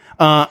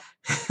 I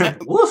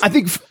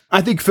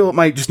think Philip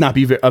might just not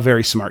be a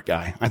very smart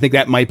guy. I think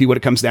that might be what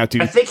it comes down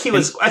to. I think he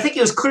was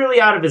clearly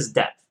out of his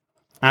depth.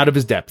 Out of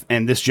his depth,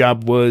 and this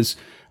job was.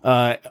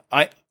 I'm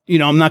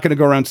not going to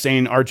go around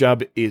saying our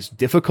job is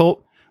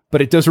difficult,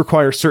 but it does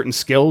require certain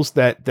skills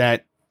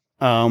that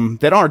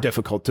are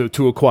difficult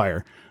to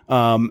acquire.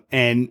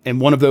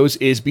 And one of those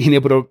is being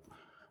able to.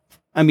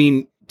 I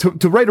mean,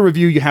 to write a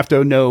review, you have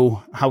to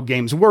know how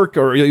games work,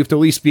 or you have to at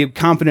least be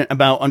confident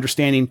about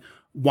understanding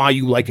why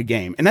you like a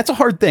game. And that's a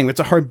hard thing.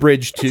 That's a hard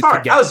bridge to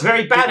get. I was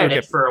very bad at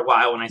it for a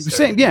while when I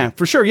started. Yeah,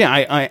 for sure. Yeah,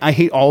 I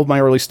hate all of my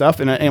early stuff.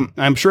 And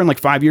I'm sure in like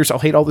 5 years, I'll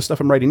hate all the stuff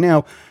I'm writing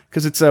now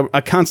because it's a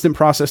constant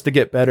process to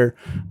get better.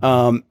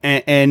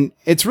 And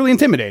it's really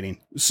intimidating.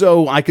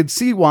 So I could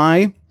see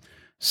why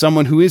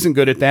someone who isn't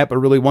good at that, but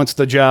really wants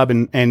the job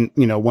and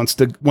wants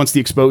the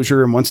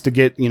exposure and wants to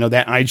get,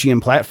 that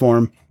IGN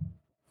platform,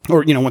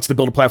 or, wants to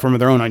build a platform of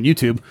their own on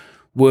YouTube,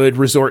 would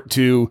resort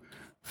to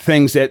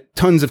things that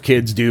tons of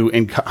kids do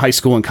in high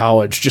school and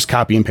college, just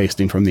copy and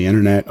pasting from the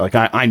internet. Like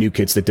I knew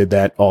kids that did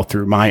that all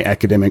through my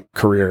academic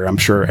career. I'm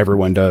sure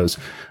everyone does.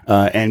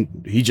 And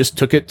he just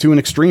took it to an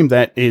extreme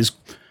that is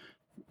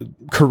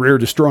career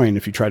destroying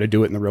if you try to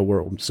do it in the real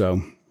world.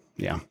 So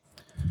yeah,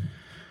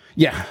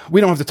 we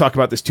don't have to talk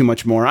about this too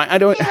much more. I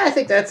don't. Yeah, I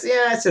think it's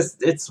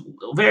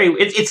very,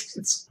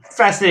 it's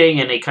fascinating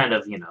and a kind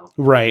of,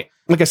 right.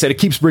 Like I said, it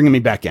keeps bringing me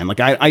back in. Like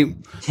you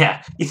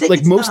think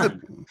like most done.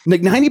 of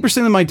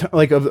 90% of my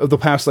of the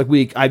past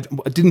week, I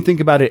didn't think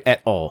about it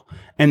at all.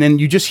 And then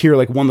you just hear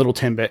like one little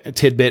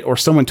tidbit, or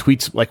someone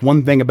tweets like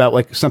one thing about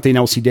like something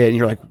else he did, and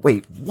you're like,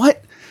 wait,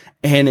 what?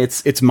 And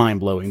it's mind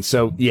blowing.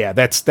 So yeah,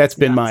 that's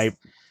been my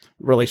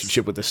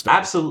relationship with this stuff.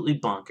 Absolutely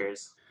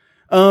bonkers.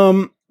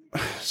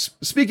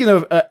 Speaking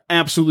of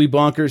absolutely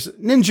bonkers,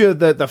 Ninja,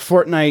 the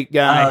Fortnite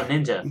guy,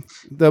 Ninja,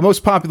 the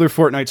most popular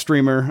Fortnite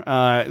streamer,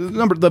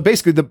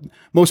 basically the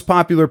most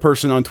popular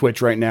person on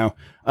Twitch right now,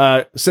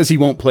 says he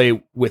won't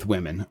play with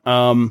women.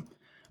 I'm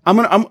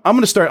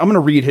gonna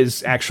read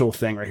his actual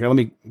thing right here. Let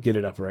me get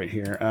it up right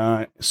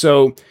here.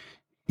 So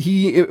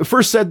he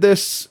first said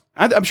this.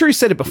 I'm sure he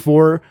said it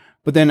before,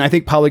 but then I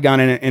think Polygon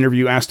in an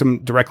interview asked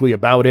him directly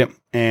about it,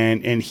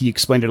 and he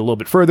explained it a little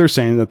bit further,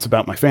 saying that's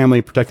about my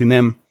family, protecting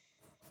them.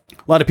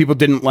 A lot of people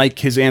didn't like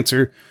his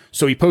answer,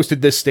 so he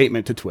posted this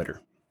statement to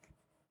Twitter.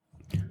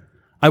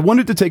 I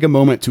wanted to take a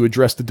moment to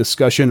address the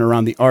discussion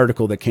around the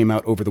article that came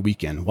out over the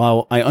weekend.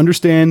 While I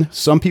understand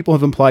some people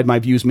have implied my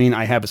views mean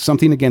I have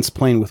something against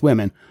playing with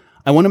women,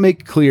 I want to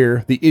make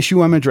clear the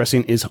issue I'm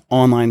addressing is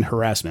online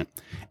harassment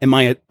and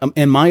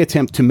my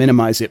attempt to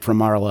minimize it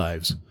from our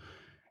lives.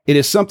 It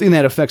is something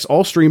that affects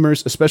all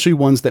streamers, especially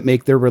ones that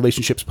make their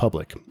relationships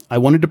public. I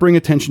wanted to bring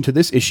attention to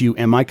this issue,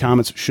 and my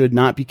comments should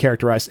not be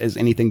characterized as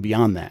anything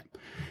beyond that.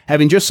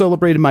 Having just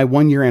celebrated my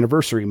 1-year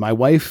anniversary, my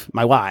wife,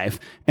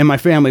 and my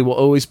family will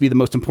always be the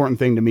most important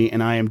thing to me,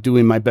 and I am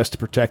doing my best to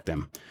protect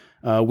them.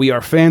 We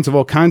are fans of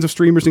all kinds of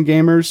streamers and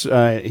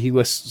gamers. He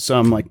lists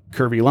some like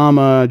Curvy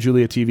Llama,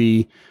 Julia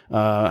TV,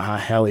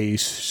 Hallie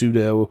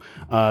Sudo,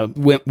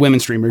 women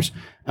streamers.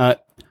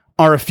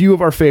 Are a few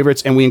of our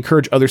favorites, and we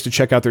encourage others to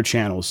check out their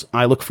channels.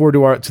 I look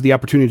forward to the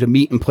opportunity to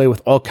meet and play with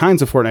all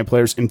kinds of Fortnite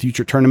players in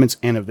future tournaments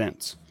and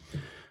events.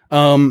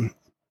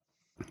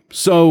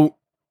 So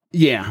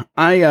yeah,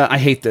 I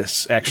hate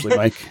this actually,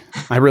 Mike.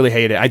 I really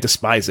hate it. I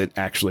despise it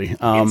actually.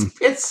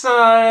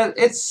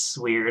 It's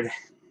weird.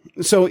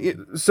 So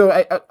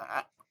a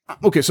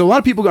lot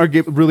of people are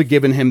really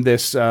giving him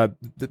this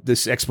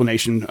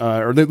explanation,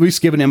 or at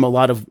least giving him a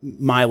lot of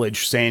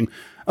mileage, saying,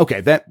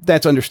 okay,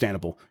 that's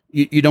understandable.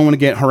 You don't want to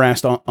get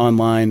harassed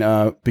online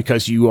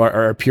because you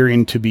are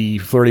appearing to be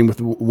flirting with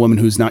a woman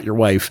who's not your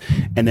wife.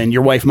 And then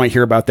your wife might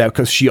hear about that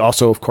because she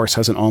also, of course,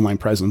 has an online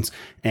presence,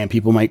 and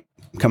people might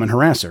come and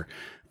harass her.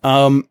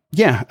 Those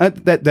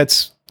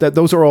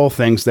are all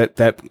things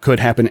that could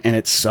happen, and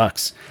it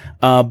sucks.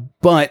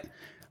 But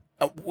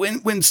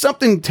when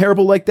something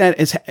terrible like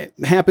that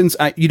happens,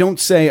 you don't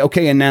say,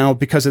 okay, and now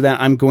because of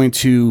that, I'm going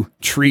to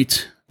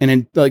treat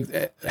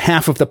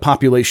half of the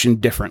population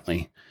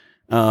differently.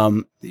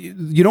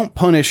 You don't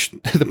punish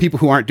the people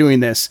who aren't doing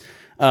this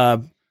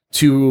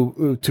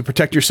to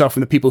protect yourself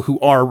from the people who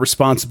are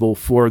responsible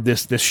for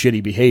this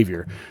shitty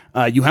behavior.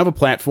 You have a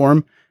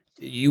platform.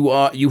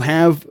 You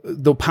have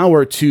the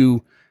power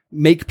to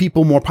make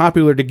people more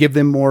popular, to give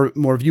them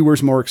more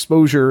viewers, more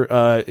exposure,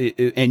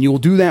 and you'll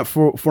do that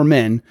for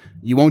men.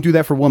 You won't do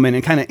that for women,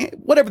 and kind of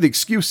whatever the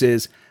excuse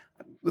is,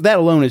 that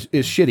alone is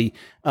shitty.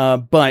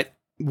 But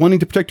wanting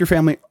to protect your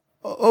family,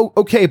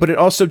 okay, but it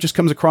also just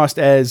comes across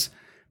as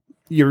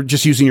you're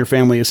just using your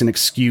family as an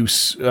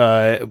excuse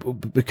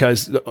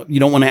because you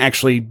don't want to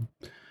actually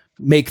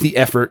make the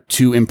effort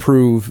to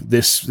improve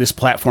this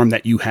platform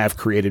that you have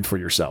created for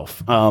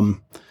yourself.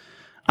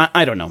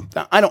 I don't know.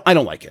 I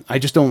don't like it. I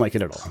just don't like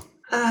it at all.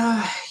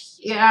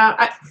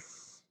 Yeah,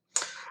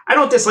 I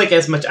don't dislike it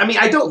as much. I mean,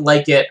 I don't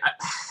like it.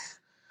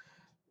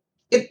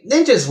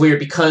 Ninja's weird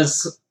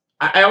because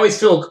I always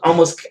feel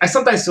I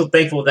sometimes feel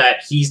thankful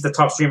that he's the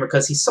top streamer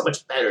because he's so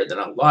much better than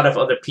a lot of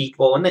other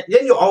people. And then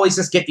you always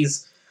just get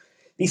these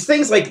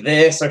things like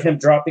this, or him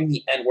dropping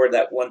the N-word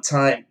that one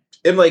time.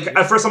 And like,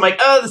 at first I'm like,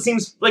 oh, this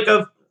seems like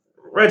a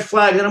red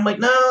flag. And I'm like,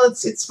 no,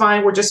 it's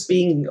fine. We're just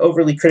being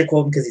overly critical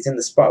of him because he's in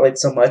the spotlight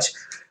so much.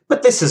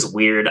 But this is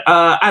weird.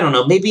 I don't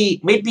know.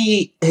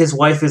 Maybe his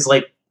wife is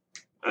like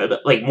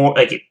more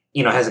like,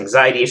 has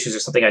anxiety issues or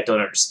something I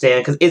don't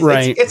understand. Because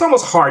it's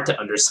almost hard to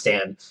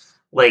understand.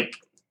 Like,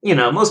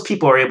 most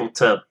people are able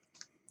to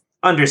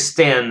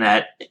understand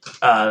that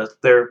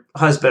their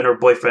husband or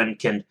boyfriend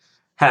can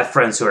have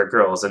friends who are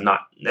girls and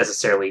not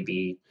necessarily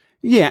be.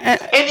 Yeah.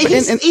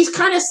 And he's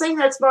kind of saying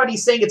that's not.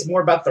 He's saying it's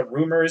more about the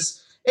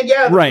rumors. And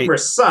yeah, the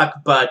rumors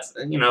suck, but,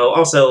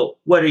 also,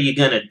 what are you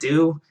going to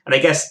do? And I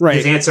guess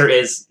his answer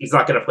is he's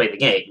not going to play the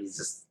game. He's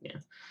just,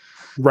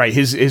 Right.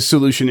 His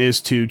solution is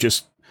to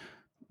just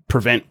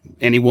prevent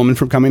any woman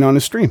from coming on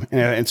his stream.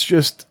 And it's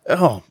just,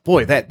 oh,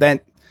 boy,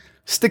 that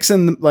sticks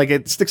in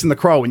the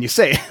craw when you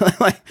say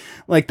it.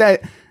 like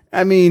that.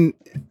 I mean,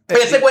 but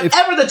it's like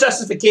whatever the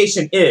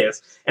justification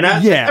is, and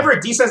however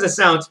decent as it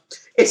sounds,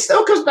 it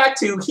still comes back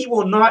to he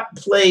will not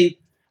play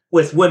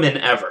with women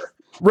ever.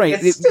 Right.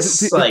 It's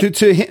just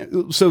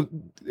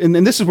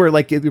and this is where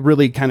like it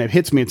really kind of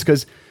hits me. It's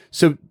because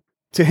to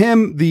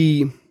him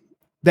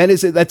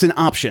that's an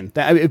option.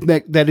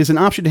 That is an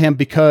option to him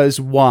because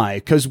why?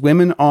 Because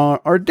women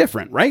are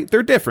different, right?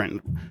 They're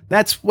different.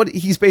 That's what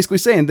he's basically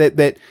saying,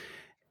 that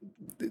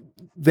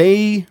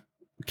they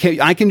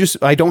can,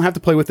 I don't have to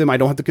play with them. I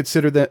don't have to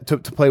consider that to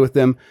play with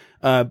them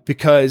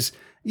because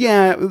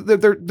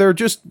they're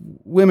just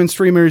women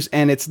streamers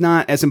and it's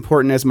not as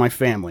important as my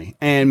family.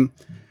 And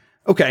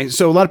okay,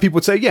 so a lot of people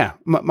would say, yeah,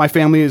 my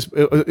family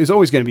is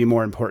always going to be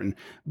more important,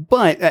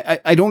 but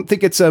I don't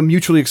think it's a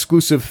mutually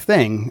exclusive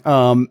thing.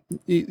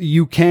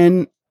 You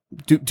can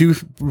do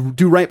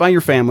right by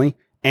your family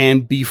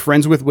and be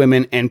friends with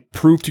women and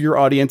prove to your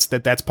audience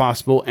that that's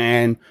possible,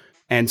 and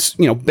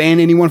ban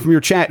anyone from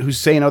your chat who's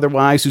saying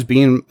otherwise, who's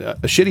being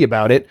shitty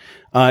about it.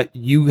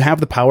 You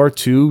have the power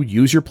to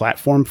use your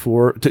platform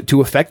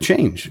to affect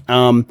change.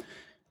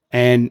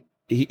 And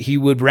he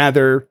would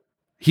rather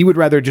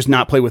just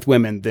not play with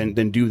women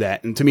than do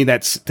that. And to me,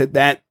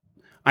 that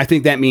I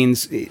think that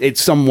means it's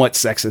somewhat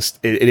sexist.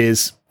 It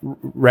is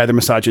rather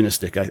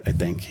misogynistic. I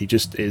think he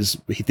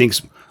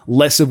thinks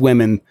less of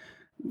women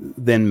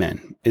than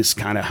men is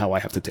kind of how I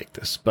have to take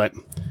this. But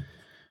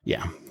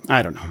yeah,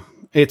 I don't know.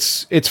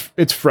 It's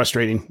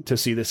frustrating to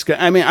see this.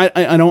 I mean,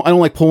 I don't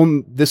like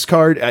pulling this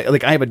card.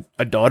 I have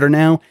a daughter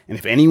now, and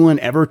if anyone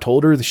ever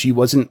told her that she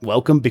wasn't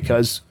welcome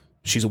because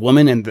she's a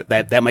woman and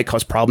that might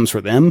cause problems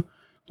for them,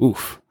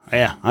 oof.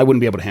 Yeah, I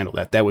wouldn't be able to handle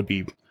that. That would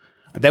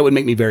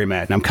make me very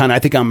mad. And I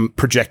think I'm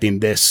projecting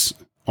this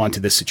onto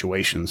this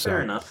situation. So.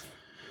 Fair enough.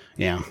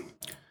 Yeah.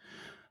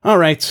 All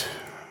right.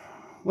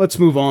 Let's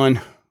move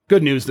on.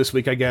 Good news this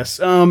week, I guess.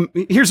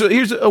 Here's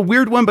a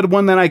weird one, but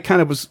one that I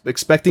kind of was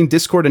expecting.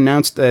 Discord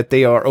announced that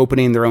they are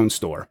opening their own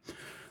store,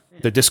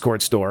 the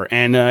Discord store.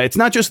 And it's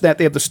not just that.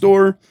 They have the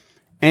store,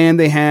 and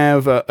they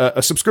have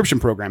a subscription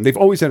program. They've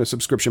always had a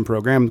subscription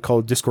program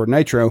called Discord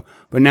Nitro,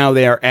 but now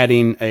they are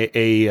adding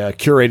a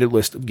curated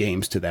list of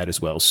games to that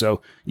as well.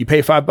 So you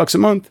pay $5 a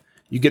month,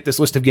 you get this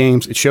list of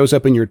games. It shows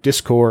up in your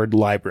Discord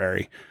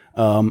library,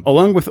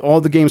 along with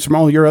all the games from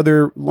all your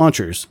other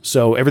launchers.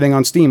 So everything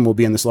on Steam will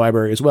be in this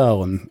library as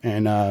well,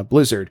 and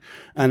Blizzard.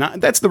 And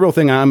that's the real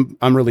thing I'm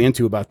really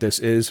into about this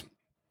is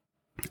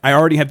I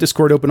already have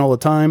Discord open all the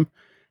time.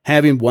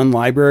 Having one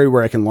library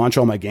where I can launch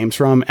all my games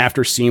from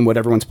after seeing what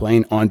everyone's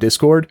playing on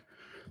Discord,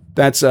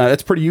 that's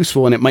pretty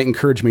useful, and it might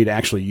encourage me to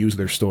actually use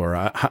their store.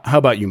 How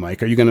about you,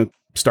 Mike? Are you going to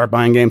start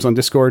buying games on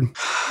Discord?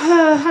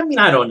 I mean,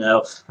 I don't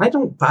know. I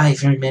don't buy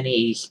very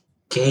many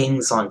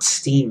games on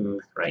Steam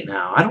right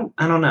now.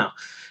 I don't know.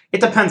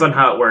 It depends on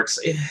how it works.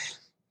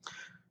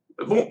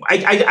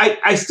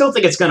 I still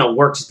think it's going to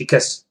work just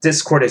because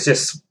Discord is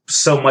just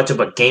so much of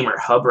a gamer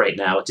hub right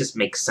now. It just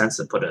makes sense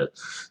to put a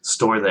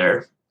store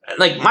there.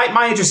 Like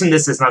my interest in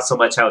this is not so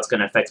much how it's going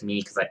to affect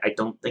me because I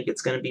don't think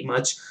it's going to be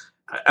much.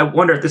 I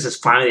wonder if this is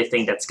finally the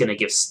thing that's going to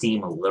give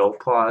Steam a little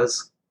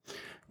pause.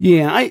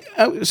 Yeah,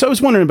 so I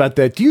was wondering about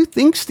that. Do you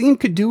think Steam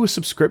could do a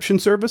subscription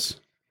service?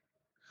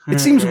 It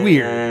seems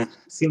weird.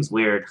 Seems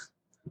weird.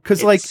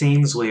 Because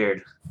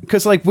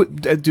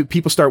do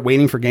people start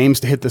waiting for games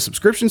to hit the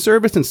subscription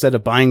service instead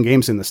of buying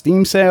games in the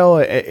Steam sale?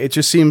 It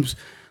just seems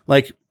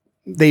like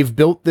they've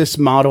built this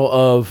model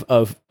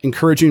of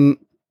encouraging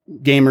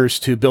gamers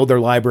to build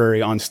their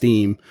library on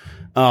Steam,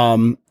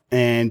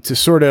 and to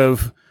sort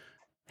of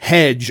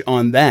hedge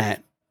on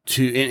that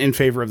in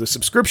favor of the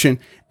subscription.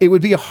 It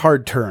would be a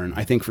hard turn,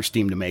 I think, for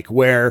Steam to make,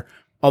 where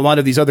a lot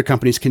of these other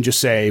companies can just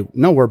say,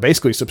 no, we're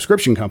basically a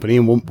subscription company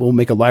and we'll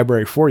make a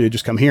library for you.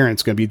 Just come here and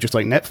it's going to be just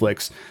like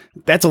Netflix.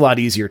 That's a lot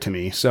easier to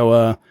me.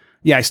 So,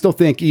 yeah, I still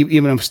think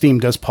even if Steam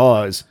does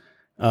pause,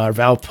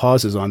 Valve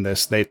pauses on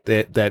this,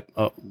 that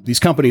these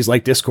companies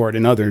like Discord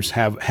and others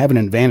have an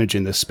advantage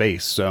in this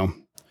space. So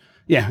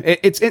yeah,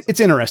 it's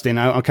interesting.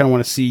 I kind of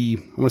want to see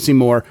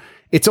more.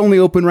 It's only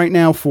open right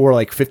now for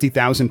like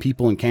 50,000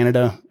 people in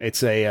Canada. It's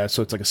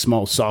so it's like a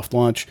small soft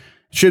launch.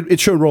 It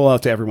should roll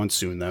out to everyone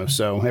soon, though,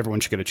 so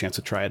everyone should get a chance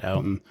to try it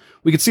out, and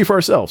we can see for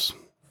ourselves.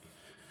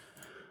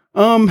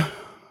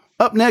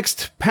 Up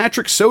next,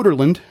 Patrick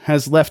Soderlund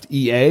has left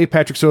EA.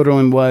 Patrick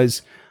Soderlund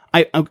was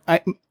I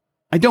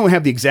don't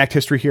have the exact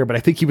history here, but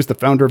I think he was the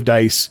founder of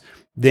DICE.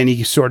 Then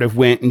he sort of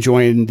went and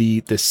joined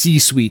the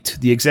C-suite,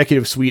 the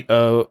executive suite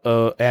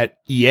at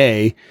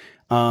EA.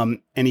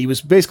 And he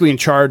was basically in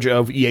charge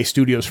of EA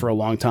Studios for a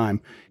long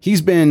time.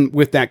 He's been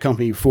with that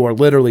company for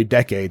literally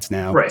decades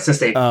now. Right, since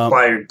they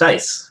acquired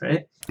DICE,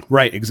 right?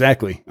 Right,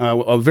 exactly.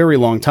 A very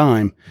long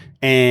time.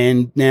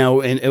 And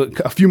now,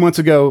 a few months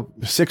ago,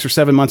 6 or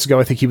 7 months ago,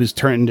 I think he was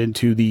turned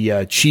into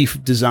the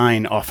chief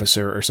design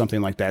officer or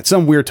something like that.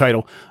 Some weird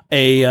title.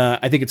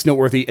 I think it's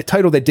noteworthy, a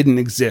title that didn't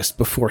exist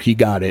before he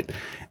got it.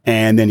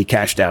 And then he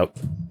cashed out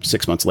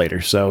 6 months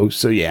later. So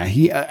yeah,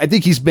 I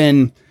think he's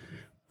been...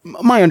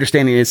 My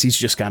understanding is he's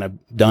just kind of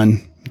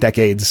done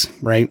decades,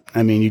 right?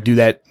 I mean, you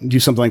do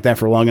something like that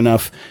for long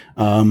enough.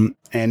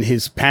 And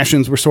his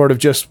passions were sort of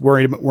just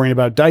worrying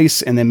about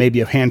DICE and then maybe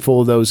a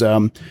handful of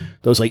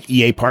those like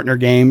EA partner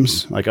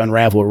games like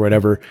Unravel or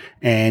whatever.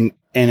 And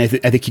I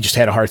think he just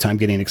had a hard time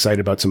getting excited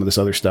about some of this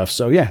other stuff.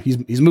 So yeah,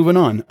 he's moving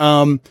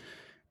on.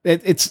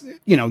 It's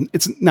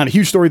not a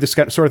huge story. This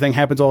sort of thing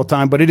happens all the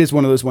time, but it is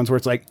one of those ones where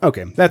it's like,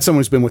 okay, that's someone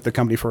who's been with the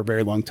company for a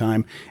very long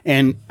time.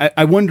 And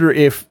I wonder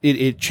if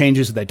it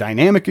changes the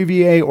dynamic of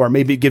EA, or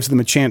maybe it gives them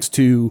a chance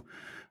to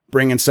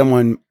bring in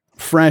someone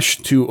fresh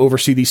to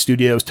oversee these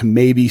studios to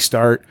maybe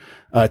start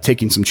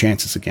taking some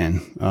chances again,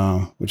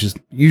 which is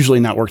usually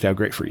not worked out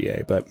great for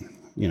EA, but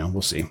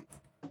we'll see.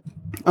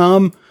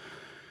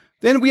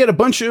 Then we had a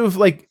bunch of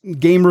like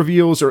game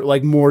reveals or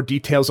like more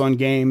details on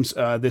games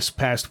this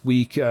past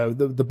week.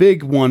 The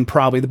big one,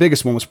 the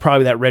biggest one was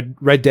probably that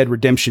Red Dead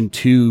Redemption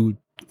 2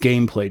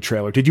 gameplay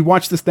trailer. Did you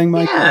watch this thing,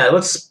 Mike? Yeah, it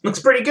looks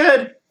pretty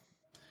good.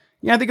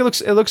 Yeah, I think it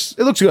looks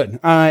good.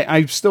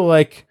 I still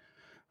like.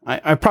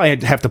 I probably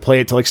have to play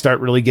it to like start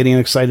really getting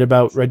excited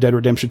about Red Dead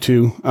Redemption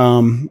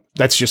 2.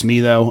 That's just me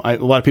though. A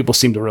lot of people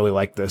seem to really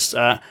like this.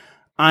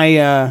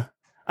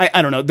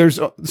 I don't know. There's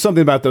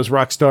something about those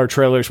Rockstar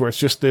trailers where it's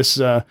just this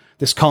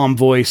calm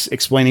voice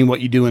explaining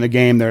what you do in a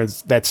game.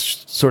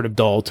 That's sort of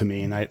dull to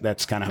me, and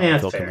that's kind of how I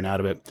feel coming out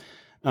of it.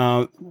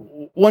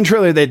 One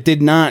trailer that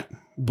did not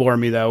bore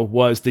me though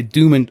was the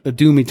Doom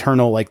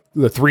Eternal, like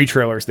the 3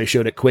 trailers they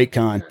showed at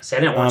QuakeCon. See,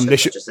 I didn't watch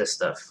just this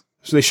stuff.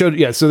 So they showed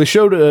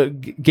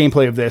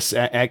gameplay of this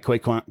at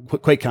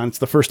QuakeCon. It's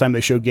the first time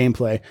they showed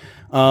gameplay,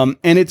 and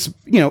it's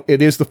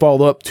it is the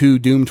follow up to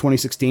Doom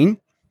 2016.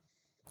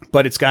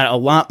 But it's got a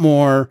lot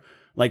more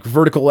like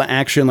vertical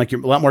action, like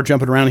you're a lot more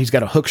jumping around. He's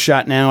got a hook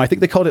shot now. I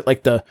think they called it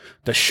like the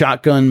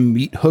shotgun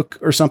meat hook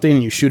or something.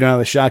 And you shoot out of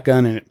the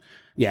shotgun and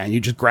you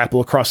just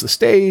grapple across the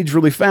stage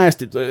really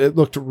fast. It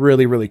looked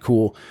really, really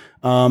cool.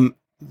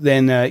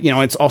 Then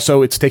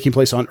it's taking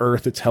place on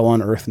Earth. It's hell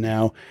on Earth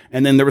now.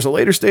 And then there was a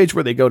later stage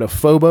where they go to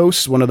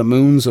Phobos, one of the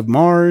moons of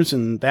Mars.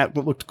 And that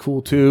looked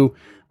cool too.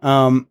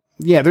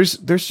 There's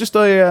just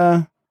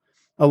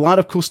a lot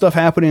of cool stuff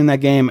happening in that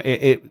game.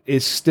 It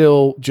is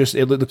still just,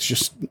 it looks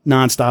just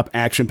nonstop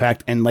action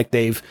packed. And like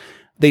they've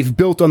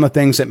built on the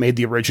things that made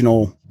the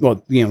original,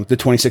 the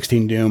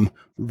 2016 Doom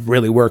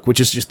really work, which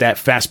is just that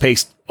fast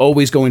paced,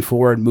 always going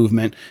forward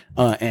movement,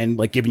 and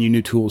like giving you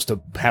new tools to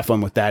have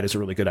fun with that is a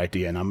really good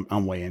idea. And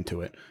I'm way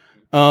into it.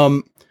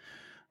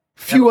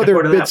 Few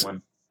other bits.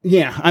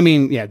 Yeah. I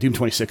mean, Doom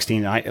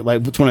 2016.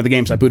 It's one of the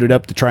games I booted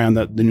up to try on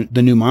the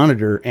new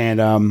monitor. And,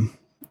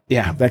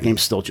 that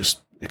game's still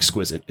just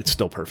exquisite. It's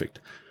still perfect.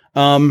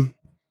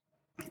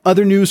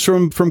 Other news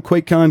from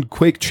QuakeCon: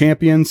 Quake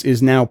Champions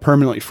is now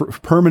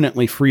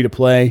permanently free to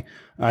play.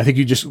 I think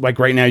you just like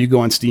right now you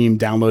go on Steam,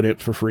 download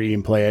it for free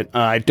and play it.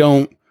 I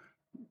don't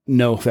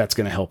know if that's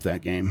going to help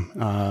that game.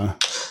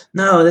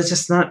 No, there's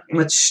just not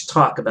much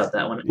talk about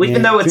that one.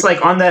 Even though it's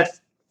like on that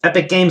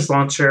Epic Games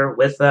launcher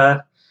with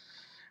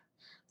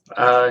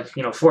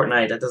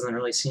Fortnite, that doesn't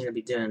really seem to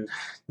be doing.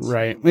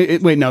 Right.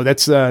 Wait, no,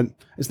 that's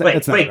that's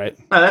not right.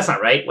 No, that's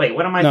not right. Wait,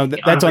 what am I? No,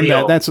 that's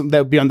Unreal. that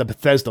would be on the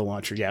Bethesda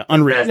launcher. Yeah,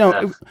 Unreal.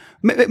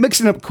 Bethesda.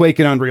 Mixing up Quake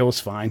and Unreal is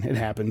fine. It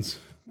happens.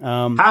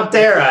 How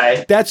dare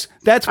I? That's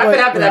what I've been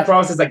having that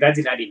problem since like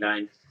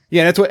 1999.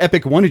 Yeah, that's what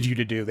Epic wanted you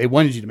to do. They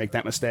wanted you to make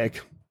that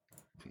mistake.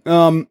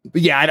 But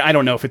yeah, I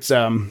don't know if it's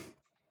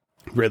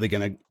really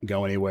gonna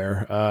go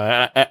anywhere.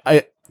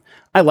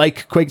 I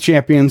like Quake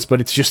Champions, but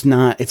it's just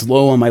not. It's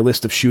low on my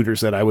list of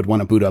shooters that I would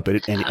want to boot up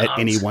at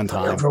any one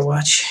time.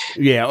 Overwatch.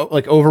 Yeah,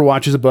 like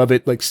Overwatch is above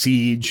it, like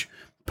Siege,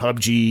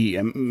 PUBG,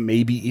 and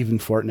maybe even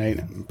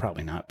Fortnite.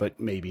 Probably not, but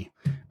maybe.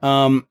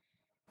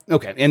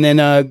 Okay, and then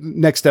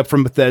next up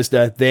from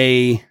Bethesda,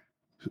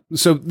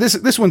 so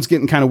this one's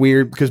getting kind of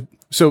weird because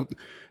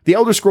The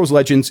Elder Scrolls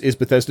Legends is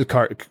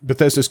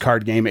Bethesda's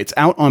card game. It's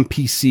out on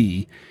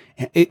PC.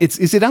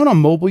 Is it out on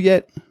mobile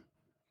yet?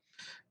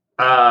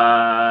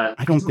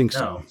 I don't think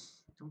so.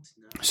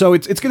 So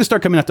it's going to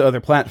start coming out to other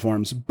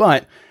platforms,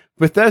 but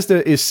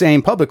Bethesda is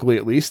saying publicly,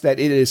 at least, that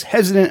it is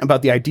hesitant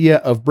about the idea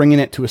of bringing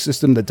it to a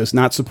system that does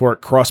not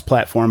support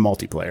cross-platform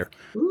multiplayer.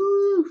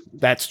 Ooh.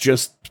 That's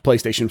just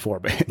PlayStation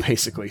 4,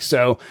 basically.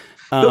 So,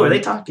 who are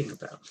they talking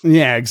about?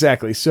 Yeah,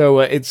 exactly. So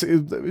it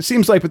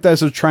seems like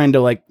Bethesda's trying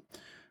to like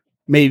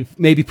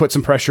maybe put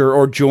some pressure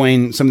or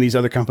join some of these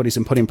other companies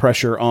in putting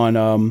pressure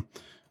on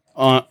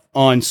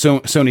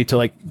Sony to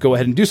like go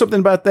ahead and do something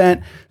about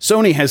that.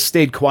 Sony has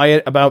stayed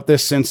quiet about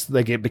this since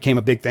like it became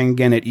a big thing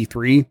again at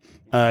E3.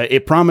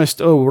 It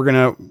promised, we're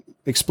going to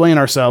explain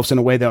ourselves in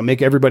a way that will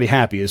make everybody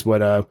happy, is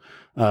what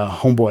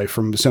homeboy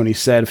from Sony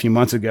said a few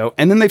months ago.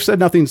 And then they've said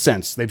nothing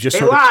since. They've just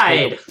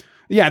lied.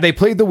 Yeah, they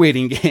played the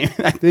waiting game.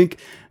 I think,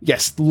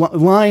 yes,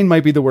 lying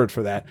might be the word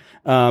for that.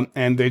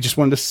 And they just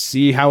wanted to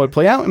see how it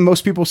play out. And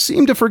most people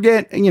seem to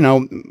forget, I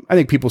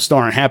think people still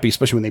aren't happy,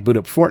 especially when they boot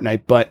up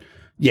Fortnite. But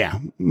yeah,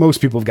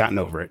 most people have gotten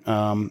over it.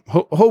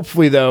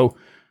 Hopefully, though,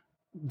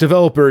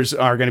 developers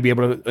are going to be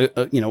able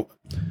to,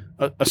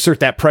 assert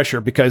that pressure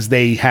because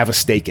they have a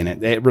stake in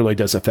it. It really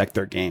does affect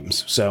their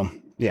games. So,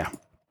 yeah.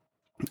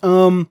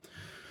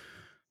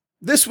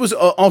 This was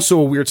also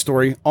a weird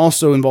story,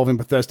 also involving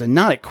Bethesda,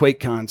 not at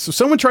QuakeCon. So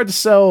someone tried to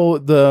sell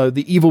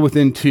the Evil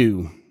Within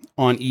 2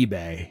 on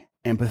eBay,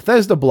 and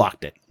Bethesda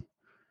blocked it.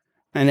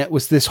 And it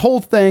was this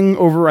whole thing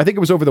I think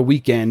it was over the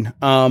weekend.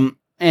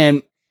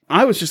 And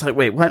I was just like,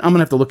 wait, what? I'm gonna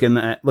have to look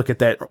at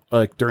that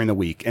like during the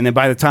week. And then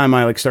by the time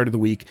I started the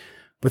week,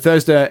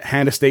 Bethesda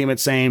had a statement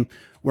saying,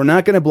 we're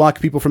not going to block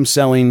people from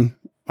selling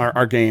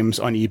our games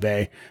on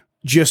eBay.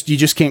 You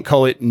just can't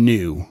call it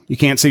new. You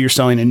can't say you're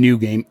selling a new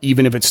game,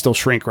 even if it's still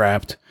shrink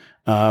wrapped.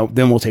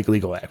 Then we'll take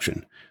legal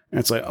action. And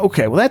it's like,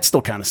 okay, well, that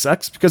still kind of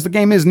sucks because the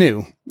game is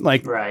new.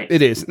 Like, right.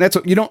 It is. That's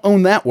what, you don't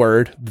own that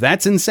word.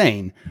 That's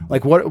insane.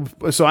 Like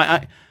what? So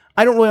I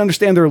don't really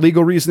understand their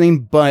legal reasoning,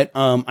 but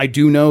I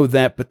do know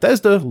that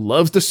Bethesda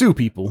loves to sue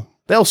people.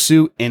 They'll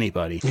sue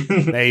anybody.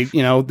 They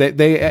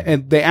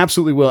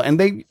absolutely will. And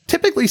they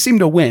typically seem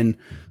to win.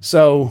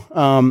 So,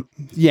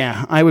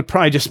 yeah, I would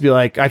probably just be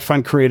like, I'd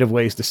find creative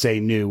ways to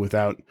say new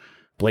without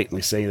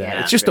blatantly saying that.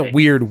 Yeah, it's just right. a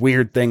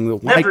weird thing.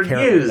 Never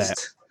used. About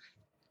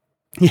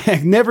that.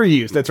 Yeah, never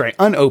used. That's right.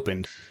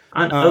 Unopened.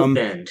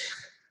 Unopened.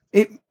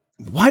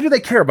 Why do they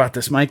care about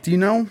this, Mike? Do you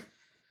know?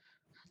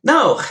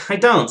 No, I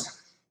don't.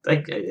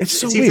 Like, it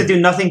so seems to do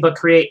nothing but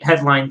create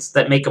headlines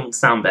that make them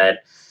sound bad.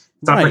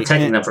 It's not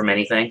protecting them from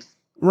anything.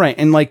 Right.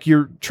 And like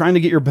you're trying to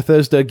get your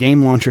Bethesda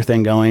game launcher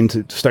thing going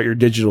to start your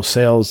digital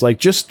sales. Like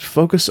just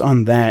focus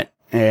on that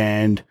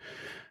and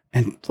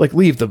like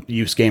leave the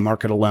used game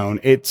market alone.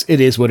 It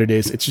is what it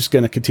is. It's just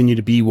going to continue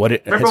to be what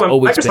it has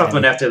always been. Microsoft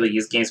went after the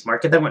used games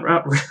market. That went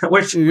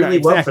really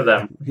well for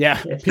them.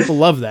 Yeah. People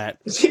love that.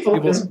 People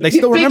they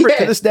still remember it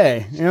to this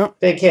day. Yeah.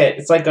 Big hit.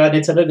 It's like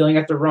Nintendo going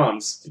after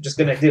ROMs. They're just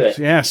going to do it.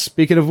 Yeah.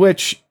 Speaking of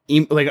which,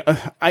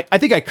 I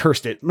think I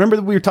cursed it. Remember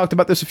that we talked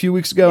about this a few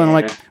weeks ago, and I'm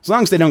like, as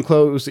long as they don't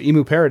close the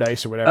Emu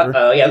Paradise or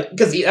whatever. Yeah,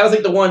 because that was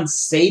like the one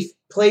safe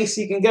place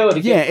you can go to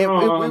get it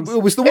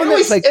was the one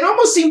that's like it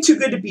almost seemed too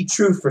good to be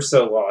true for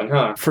so long,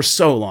 huh? For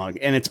so long,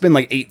 and it's been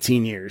like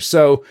 18 years.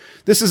 So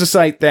this is a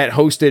site that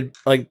hosted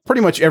like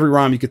pretty much every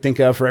ROM you could think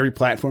of for every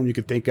platform you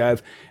could think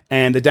of,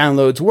 and the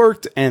downloads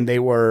worked, and they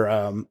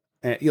were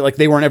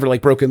they weren't ever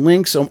like broken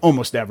links,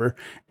 almost ever,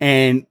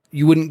 and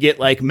you wouldn't get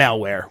like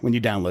malware when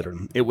you downloaded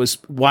them. It was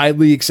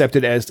widely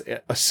accepted as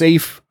a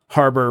safe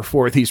harbor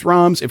for these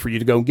ROMs and for you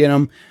to go get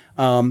them.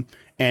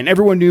 And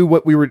everyone knew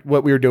what we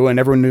were doing.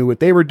 Everyone knew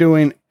what they were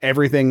doing.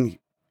 Everything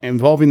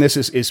involving this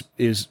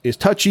is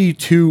touchy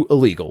to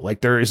illegal.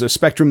 Like there is a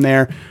spectrum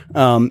there,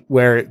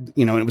 where, it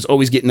was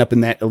always getting up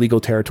in that illegal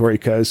territory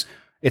because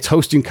it's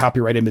hosting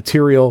copyrighted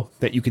material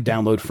that you could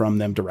download from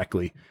them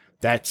directly.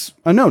 That's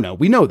a no-no.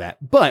 We know that,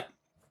 but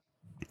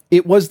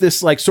it was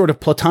this like sort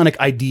of platonic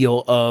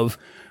ideal of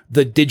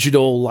the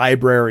digital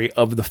library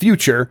of the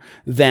future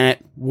that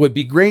would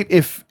be great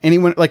if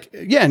anyone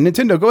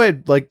Nintendo, go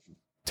ahead, like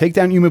take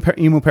down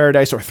Emu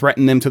Paradise or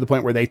threaten them to the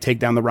point where they take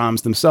down the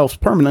ROMs themselves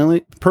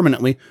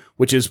permanently,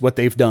 which is what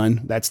they've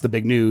done. That's the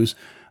big news.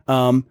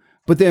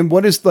 But then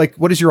what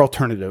is your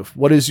alternative?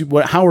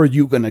 How are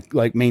you going to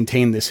like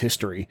maintain this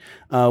history?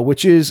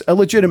 Which is a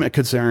legitimate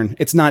concern.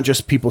 It's not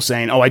just people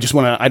saying, "Oh, I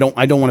don't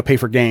want to pay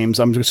for games.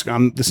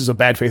 This is a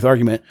bad faith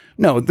argument."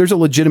 No, there's a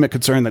legitimate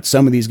concern that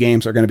some of these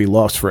games are going to be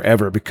lost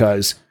forever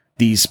because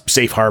these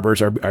safe harbors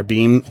are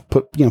being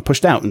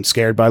pushed out and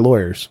scared by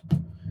lawyers.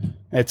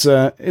 It's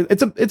a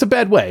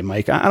bad way,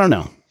 Mike. I don't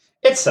know.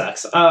 It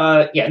sucks.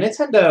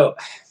 Nintendo,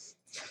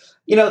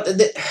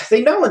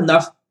 they know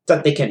enough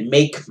that they can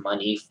make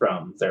money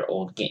from their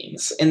old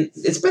games. And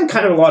it's been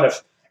kind of a lot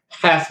of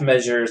half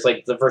measures,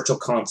 like the virtual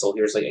console.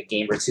 Here's like a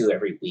game or two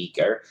every week,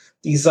 or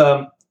these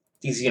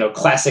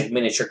classic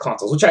miniature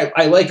consoles, which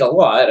I like a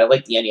lot. I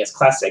like the NES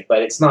Classic,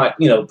 but it's not,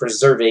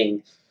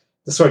 preserving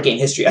the sort of game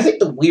history. I think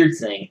the weird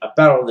thing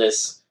about all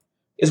this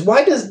is,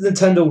 why does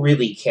Nintendo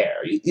really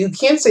care? You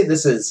can't say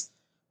this is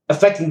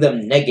affecting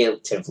them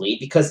negatively,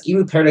 because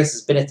Emu Paradise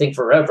has been a thing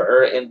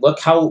forever, and look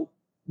how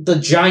the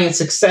giant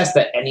success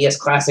that NES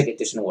Classic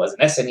Edition was,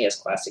 and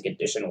SNES Classic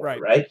Edition was,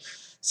 right?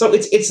 So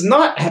it's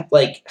not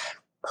like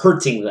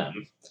hurting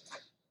them.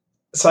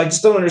 So I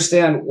just don't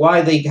understand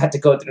why they had to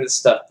go through this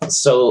stuff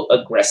so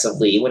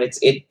aggressively when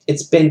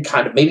it's been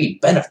kind of maybe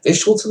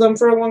beneficial to them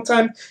for a long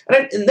time,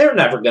 and they're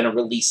never going to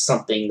release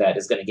something that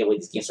is going to give away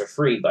these games for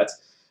free. But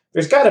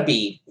there's got to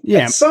be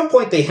at some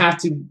point they have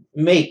to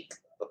make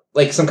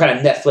like some kind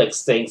of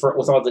Netflix thing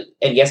with all the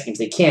NES games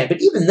they can.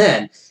 But even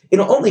then,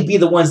 it'll only be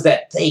the ones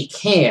that they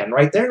can,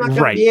 right? They're not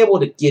going to be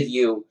able to give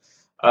you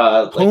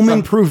Home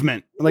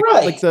Improvement,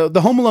 like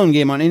the Home Alone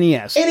game on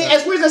NES.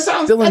 NES, where's that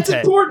sound? That's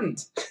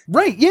important,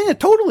 right? Yeah,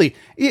 totally.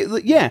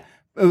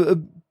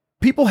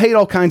 People hate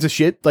all kinds of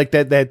shit like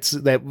that.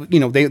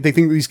 They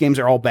think these games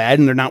are all bad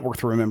and they're not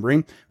worth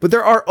remembering. But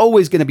there are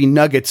always going to be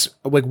nuggets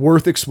like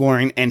worth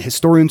exploring, and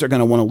historians are going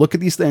to want to look at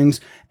these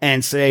things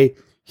and say,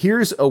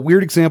 here's a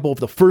weird example of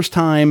the first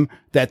time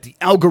that the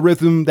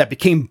algorithm that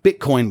became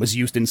Bitcoin was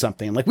used in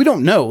something. Like, we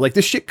don't know. Like,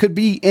 this shit could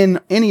be in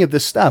any of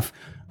this stuff.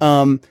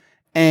 And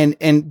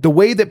the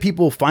way that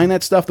people find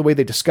that stuff, the way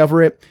they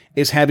discover it,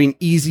 is having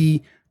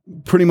easy,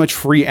 pretty much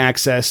free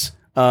access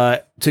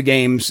to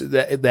games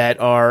that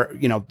are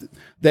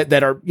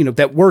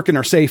that work and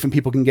are safe and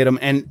people can get them.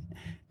 And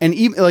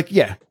even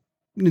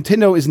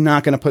Nintendo is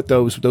not going to put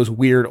those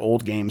weird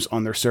old games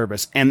on their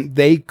service, and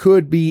they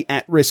could be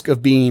at risk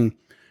of being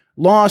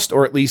lost,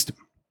 or at least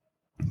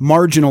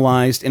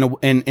marginalized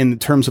in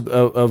terms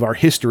of our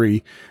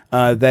history.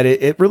 That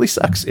it really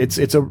sucks.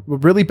 It's a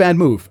really bad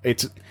move.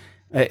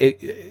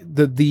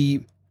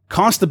 The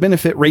cost to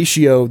benefit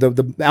ratio,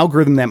 the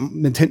algorithm that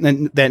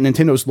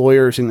Nintendo's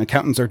lawyers and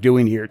accountants are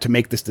doing here to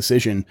make this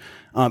decision,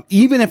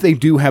 even if they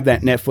do have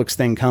that Netflix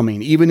thing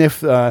coming, even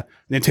if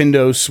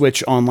Nintendo's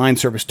Switch online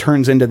service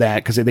turns into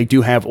that, because they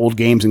do have old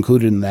games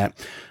included in that,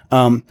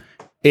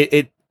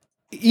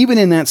 even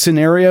in that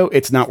scenario,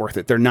 it's not worth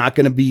it. It's not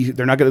going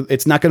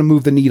to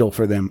move the needle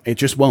for them. It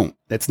just won't.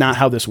 That's not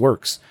how this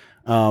works.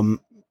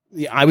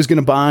 I was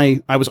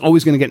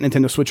always going to get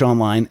Nintendo Switch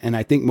Online, and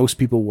I think most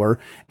people were.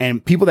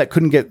 And people that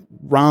couldn't get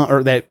ROM,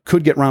 or that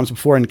could get ROMs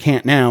before and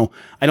can't now,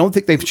 I don't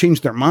think they've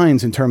changed their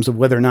minds in terms of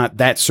whether or not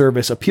that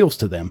service appeals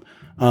to them.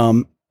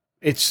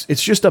 It's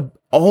just a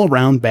all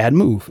around bad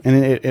move, and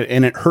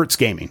it hurts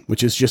gaming,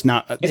 which is just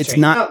not. It's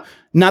not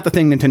the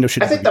thing Nintendo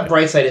should. I think the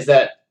bright side is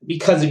that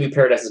because Emu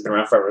Paradise has been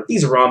around forever,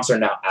 these ROMs are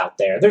now out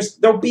there.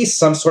 There'll be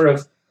some sort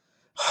of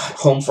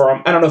home for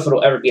them. I don't know if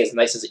it'll ever be as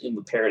nice as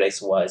Emu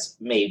Paradise was,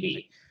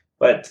 maybe.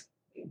 But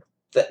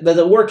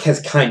the work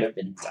has kind of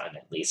been done,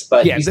 at least.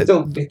 But you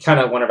still kind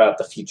of wonder about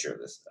the future of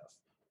this stuff.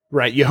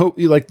 Right. You hope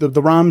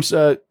the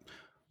ROMs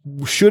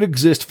should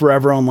exist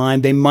forever online.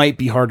 They might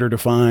be harder to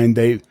find.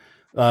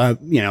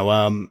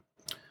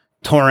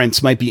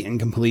 Torrents might be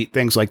incomplete,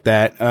 things like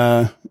that.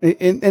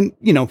 And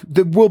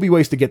there will be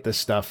ways to get this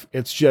stuff.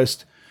 It's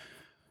just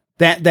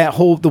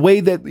the way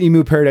that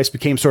Emu Paradise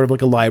became sort of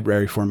like a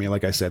library for me,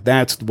 like I said,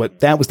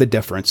 that was the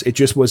difference. It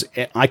just was,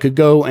 I could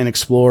go and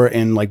explore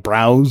and like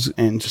browse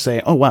and just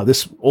say, oh wow,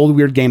 this old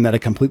weird game that I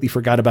completely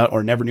forgot about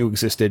or never knew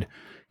existed.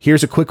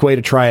 Here's a quick way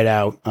to try it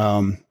out,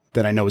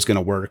 that I know is going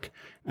to work.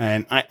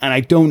 And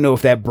I don't know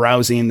if that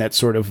browsing, that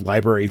sort of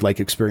library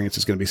like experience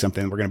is going to be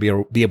something we're going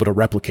to be able to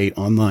replicate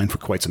online for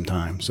quite some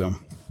time. So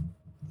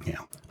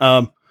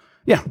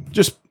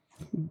just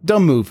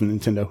dumb move from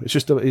Nintendo. It's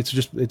just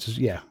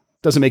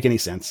doesn't make any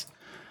sense.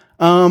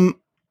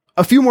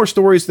 A few more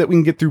stories that we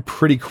can get through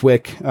pretty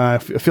quick. I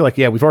feel like,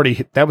 that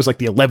was like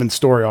the 11th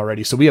story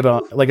already. So we have,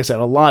 like I said,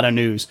 a lot of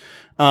news.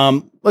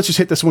 Let's just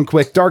hit this one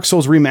quick. Dark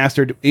Souls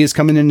Remastered is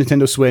coming to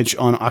Nintendo Switch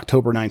on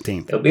October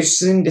 19th. It'll be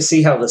interesting to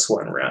see how this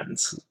one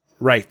runs.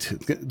 Right.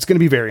 It's going to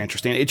be very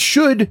interesting.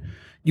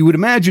 You would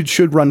imagine it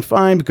should run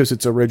fine because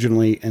it's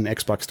originally an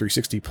Xbox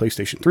 360,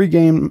 PlayStation 3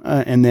 game.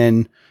 And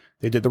then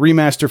they did the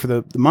remaster for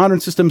the modern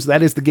systems.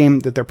 That is the game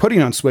that they're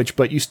putting on Switch,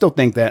 but you still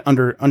think that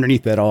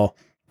underneath that all,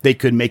 they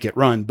could make it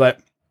run. But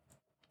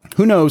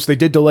who knows? They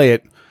did delay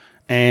it,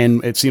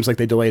 and it seems like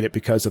they delayed it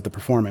because of the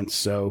performance.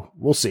 So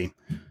we'll see.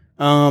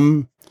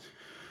 Another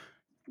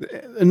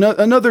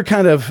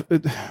kind of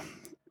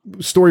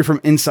story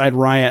from Inside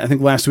Riot. I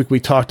think last week we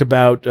talked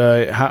about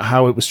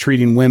how it was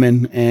treating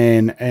women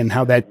and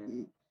how that.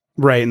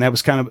 Right, and that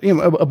was kind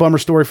of a bummer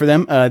story for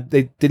them.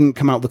 They didn't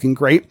come out looking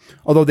great,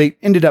 although they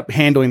ended up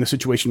handling the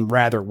situation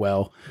rather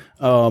well.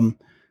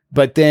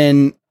 But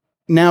then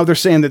now they're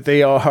saying that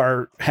they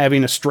are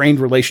having a strained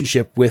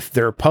relationship with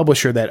their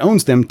publisher that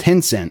owns them,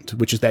 Tencent,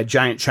 which is that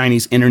giant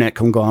Chinese internet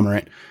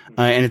conglomerate.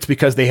 And it's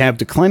because they have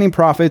declining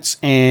profits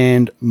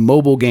and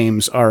mobile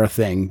games are a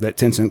thing that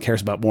Tencent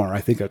cares about more. I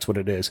think that's what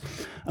it is.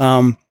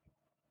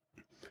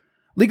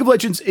 League of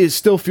Legends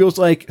still feels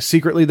like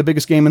secretly the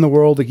biggest game in the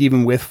world, like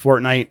even with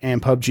Fortnite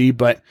and PUBG,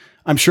 but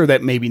I'm sure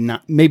that maybe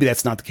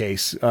that's not the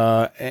case.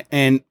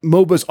 And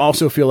MOBAs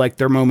also feel like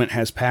their moment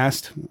has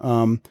passed.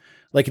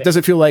 Like it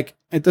doesn't feel like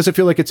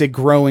it's a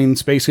growing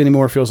space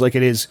anymore. It feels like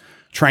it is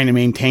trying to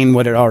maintain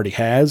what it already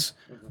has.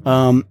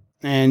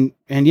 And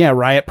yeah,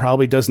 Riot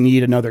probably does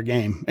need another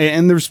game.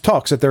 And there's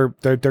talks that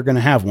they're going to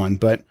have one,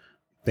 but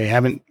they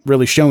haven't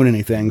really shown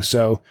anything.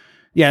 So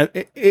yeah,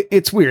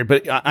 it's weird,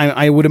 but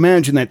I would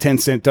imagine that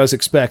Tencent does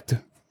expect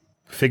to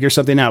figure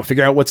something out,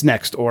 figure out what's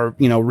next, or,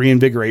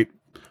 reinvigorate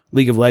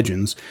League of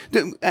Legends.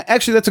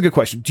 Actually, that's a good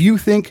question. Do you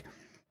think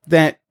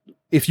that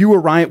if you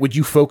were Riot, would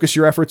you focus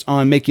your efforts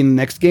on making the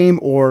next game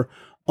or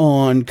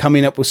on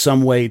coming up with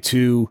some way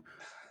to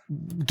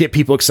get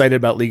people excited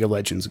about League of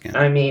Legends again?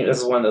 I mean, this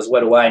is one of those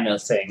what do I know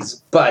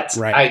things, but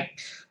right.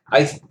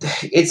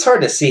 It's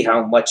hard to see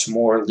how much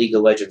more League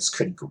of Legends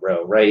could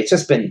grow, right? It's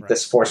just been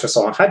this force for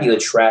so long. How do you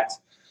attract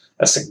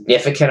a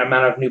significant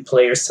amount of new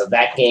players to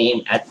that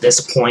game at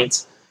this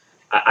point?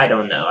 I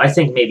don't know. I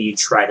think maybe you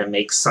try to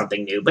make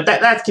something new, but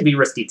that could be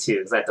risky too,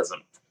 because that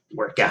doesn't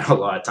work out a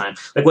lot of time.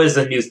 Like, what is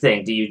the new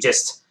thing? Do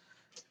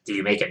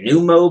you make a new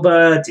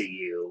MOBA? Do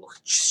you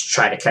just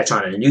try to catch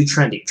on a new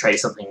trend? Do you try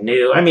something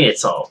new? I mean,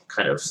 it's all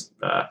kind of,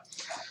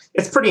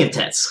 it's pretty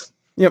intense.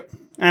 Yep.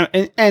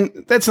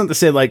 And that's not to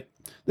say, like,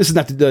 this is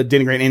not to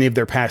denigrate any of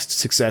their past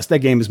success. That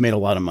game has made a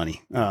lot of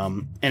money.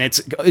 And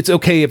it's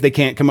okay if they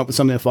can't come up with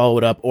something to follow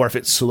it up, or if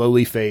it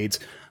slowly fades.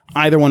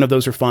 Either one of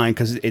those are fine,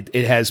 because it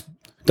has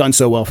done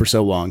so well for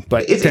so long.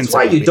 But it's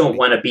why you don't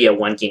want to be a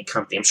one-game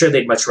company. I'm sure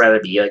they'd much rather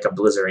be like a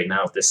Blizzard right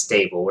now with this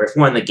stable, where if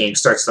one of the games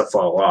starts to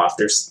fall off,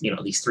 there's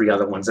these three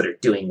other ones that are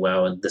doing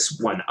well, and this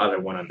one other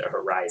one on the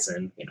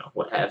horizon,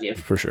 what have you.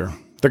 For sure.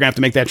 They're going to have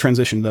to make that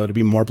transition, though, to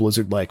be more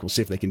Blizzard-like. We'll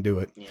see if they can do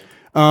it.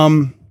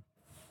 Yeah.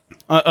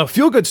 A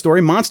feel-good story,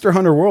 Monster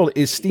Hunter World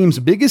is Steam's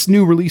biggest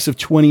new release of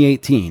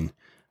 2018,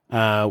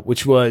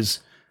 which was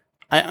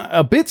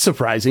a bit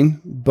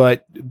surprising,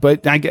 but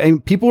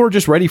people were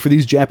just ready for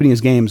these Japanese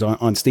games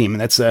on Steam,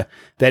 and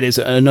that is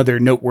another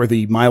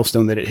noteworthy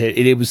milestone that it hit.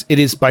 It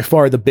is by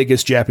far the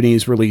biggest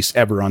Japanese release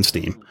ever on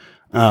Steam.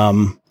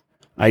 I'm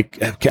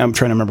trying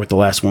to remember what the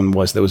last one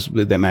was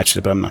that matched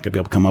it, but I'm not going to be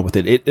able to come up with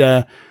it.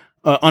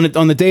 On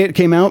the day it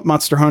came out,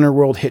 Monster Hunter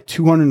World hit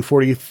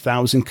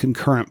 240,000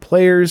 concurrent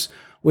players,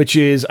 which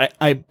is,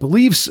 I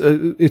believe,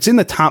 it's in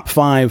the top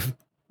 5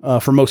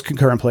 for most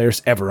concurrent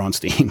players ever on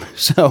Steam.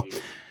 So,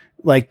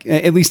 like,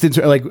 at least it's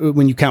like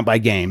when you count by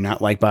game,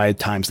 not like by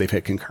times they've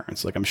hit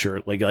concurrence. Like, I'm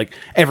sure, like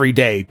every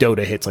day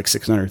Dota hits like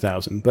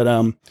 600,000.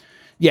 But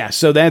yeah,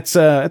 so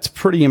that's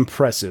pretty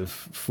impressive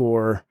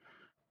for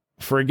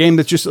a game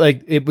that's just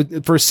like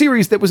for a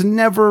series that was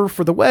never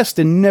for the West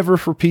and never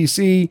for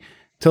PC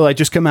to like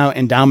just come out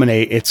and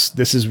dominate.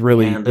 This is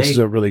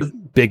a really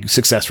big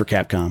success for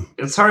Capcom.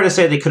 It's hard to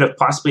say they could have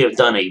possibly have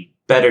done a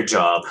better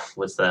job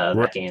with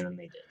that game than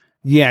they did.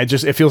 Yeah,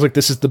 it feels like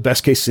this is the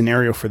best case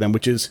scenario for them,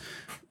 which is,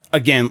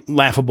 again,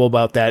 laughable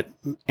about that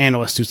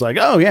analyst who's like,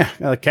 oh yeah,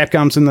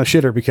 Capcom's in the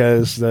shitter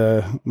because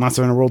the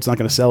Monster Hunter World's not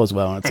going to sell as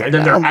well. And, and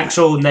then there are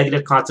actual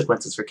negative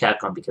consequences for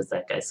Capcom because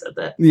that guy said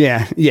that.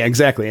 Yeah,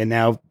 exactly. And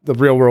now the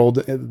real world,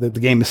 the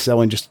game is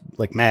selling just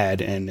like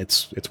mad, and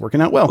it's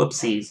working out well.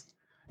 Whoopsies.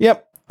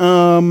 Yep.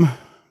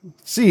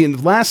 See, in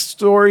the last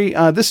story,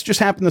 this just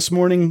happened this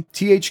morning.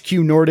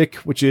 THQ Nordic,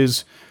 which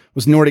was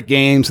Nordic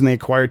Games, and they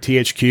acquired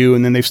THQ,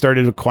 and then they've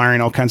started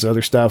acquiring all kinds of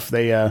other stuff.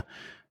 They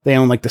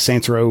own like the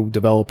Saints Row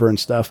developer and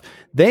stuff.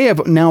 They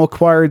have now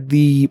acquired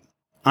the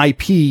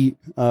IP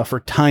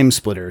for Time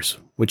Splitters,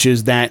 which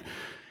is that,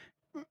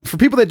 for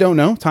people that don't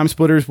know, Time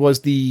Splitters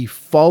was the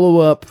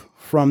follow-up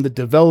from the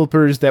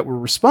developers that were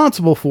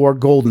responsible for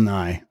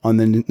GoldenEye on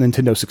the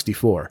Nintendo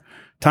 64.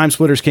 Time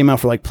Splitters came out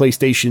for like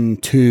PlayStation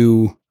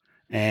 2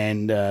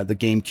 and the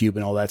GameCube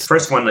and all that stuff.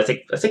 First one, I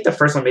think the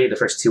first one, maybe the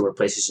first two were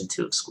PlayStation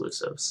 2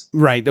 exclusives.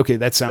 Right. Okay,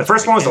 that sounds. The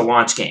first one was a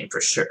launch game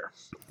for sure.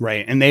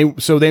 Right, and they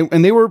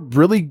were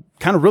really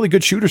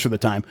good shooters for the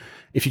time.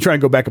 If you try to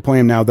go back and play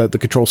them now, the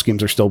control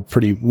schemes are still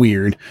pretty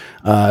weird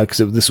because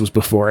this was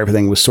before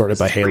everything was sorted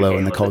by Halo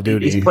and the Call of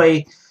Duty.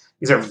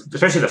 These are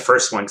especially the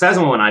first one, because that's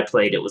the one when I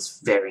played. It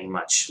was very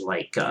much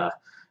like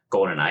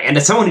GoldenEye, and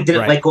as someone who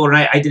didn't like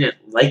GoldenEye, I didn't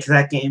like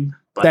that game.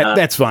 But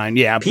that's fine.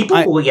 Yeah, a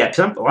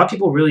lot of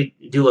people really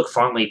do look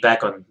fondly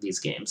back on these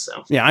games.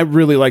 So yeah, I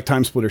really like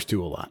Time Splitters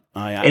 2 a lot.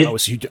 I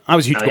was huge.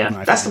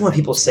 GoldenEye. That's the one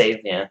people say.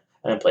 Yeah,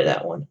 I didn't play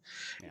that one.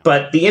 Yeah.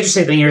 But the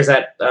interesting thing here is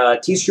that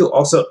THQ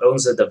also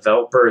owns a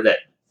developer that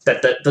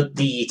that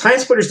the Time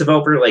Splitters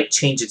developer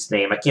changed its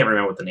name. I can't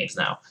remember what the name's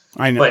now.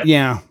 I know. But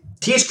yeah.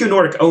 THQ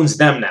Nordic owns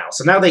them now.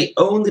 So now they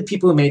own the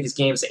people who made these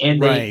games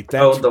and they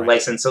own the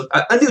license. So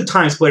a new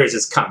Time Splitters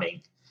is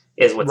coming,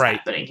 is what's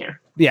happening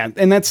here. Yeah,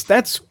 and that's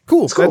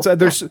cool. It's cool.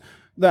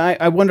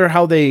 I wonder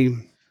how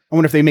I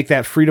wonder if they make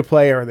that free to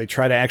play or they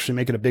try to actually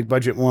make it a big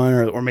budget one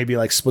or maybe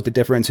split the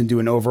difference and do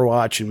an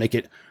Overwatch and make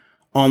it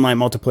online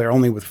multiplayer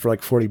only for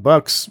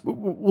 $40.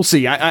 We'll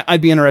see.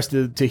 I'd be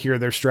interested to hear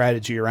their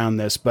strategy around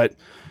this, but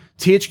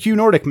THQ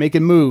Nordic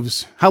making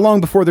moves. How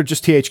long before they're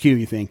just THQ,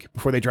 you think,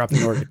 before they drop the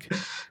Nordic?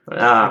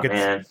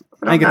 Man.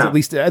 I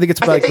think it's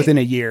within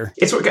a year.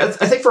 I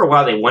think for a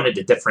while they wanted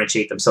to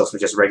differentiate themselves from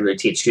just regular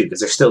THQ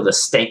because there's still the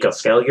stank of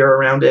failure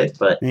around it.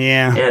 But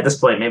yeah, at this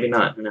point, maybe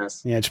not. Who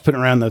knows? Yeah, just putting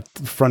it around the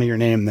front of your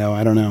name, though.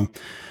 I don't know.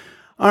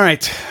 All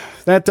right.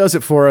 That does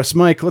it for us.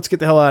 Mike, let's get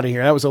the hell out of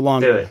here. That was a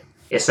long one.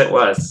 Yes, it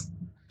was.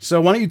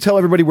 So why don't you tell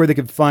everybody where they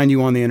can find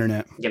you on the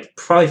internet? You can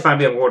probably find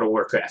me on World of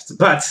Warcraft,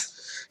 but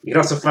you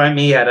can also find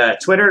me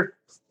at Twitter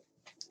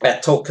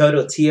at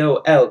Tolkoto,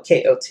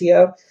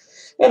 TOLKOTO.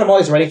 And I'm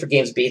always writing for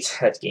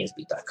GamesBeat at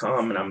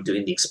GamesBeat.com. And I'm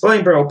doing the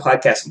Explain Bro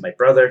podcast with my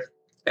brother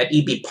at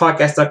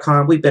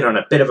EBPodcast.com. We've been on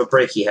a bit of a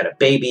break. He had a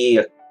baby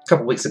a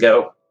couple weeks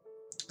ago.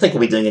 I think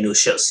we'll be doing a new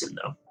show soon,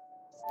 though.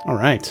 All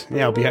right.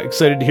 Yeah, I'll be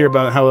excited to hear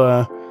about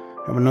how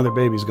another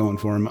baby's going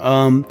for him.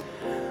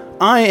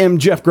 I am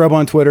Jeff Grubb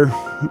on Twitter.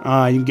 You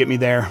can get me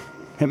there.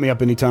 Hit me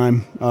up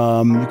anytime.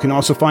 You can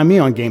also find me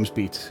on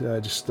GamesBeat.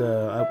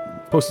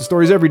 I post the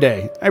stories every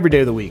day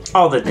of the week.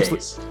 All the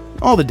days.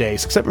 All the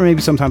days, except for maybe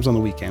sometimes on the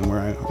weekend where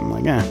I'm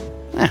like,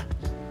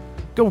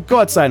 go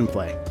outside and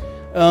play.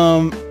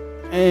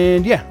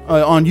 And yeah,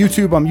 on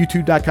YouTube, I'm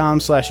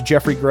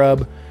youtube.com/Jeffrey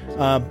Grubb.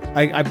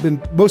 I've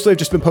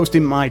just been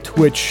posting my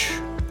Twitch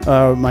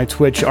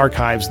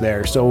archives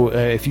there. So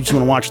if you just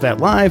want to watch that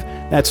live,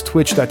 that's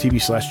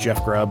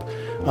twitch.tv/Jeff Grubb.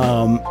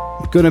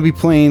 Going to be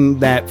playing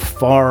that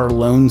Far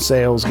Loan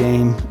Sales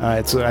game.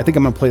 I think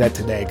I'm going to play that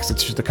today because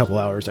it's just a couple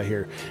hours, I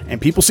hear,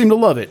 and people seem to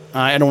love it.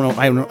 I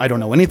don't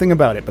know anything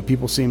about it, but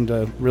people seem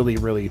to really,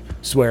 really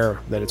swear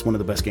that it's one of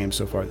the best games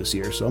so far this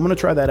year. So I'm going to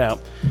try that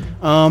out.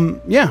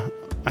 Yeah,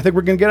 I think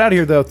we're going to get out of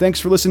here though. Thanks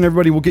for listening,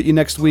 everybody. We'll get you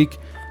next week.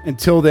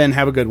 Until then,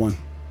 have a good one.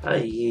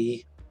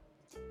 Bye.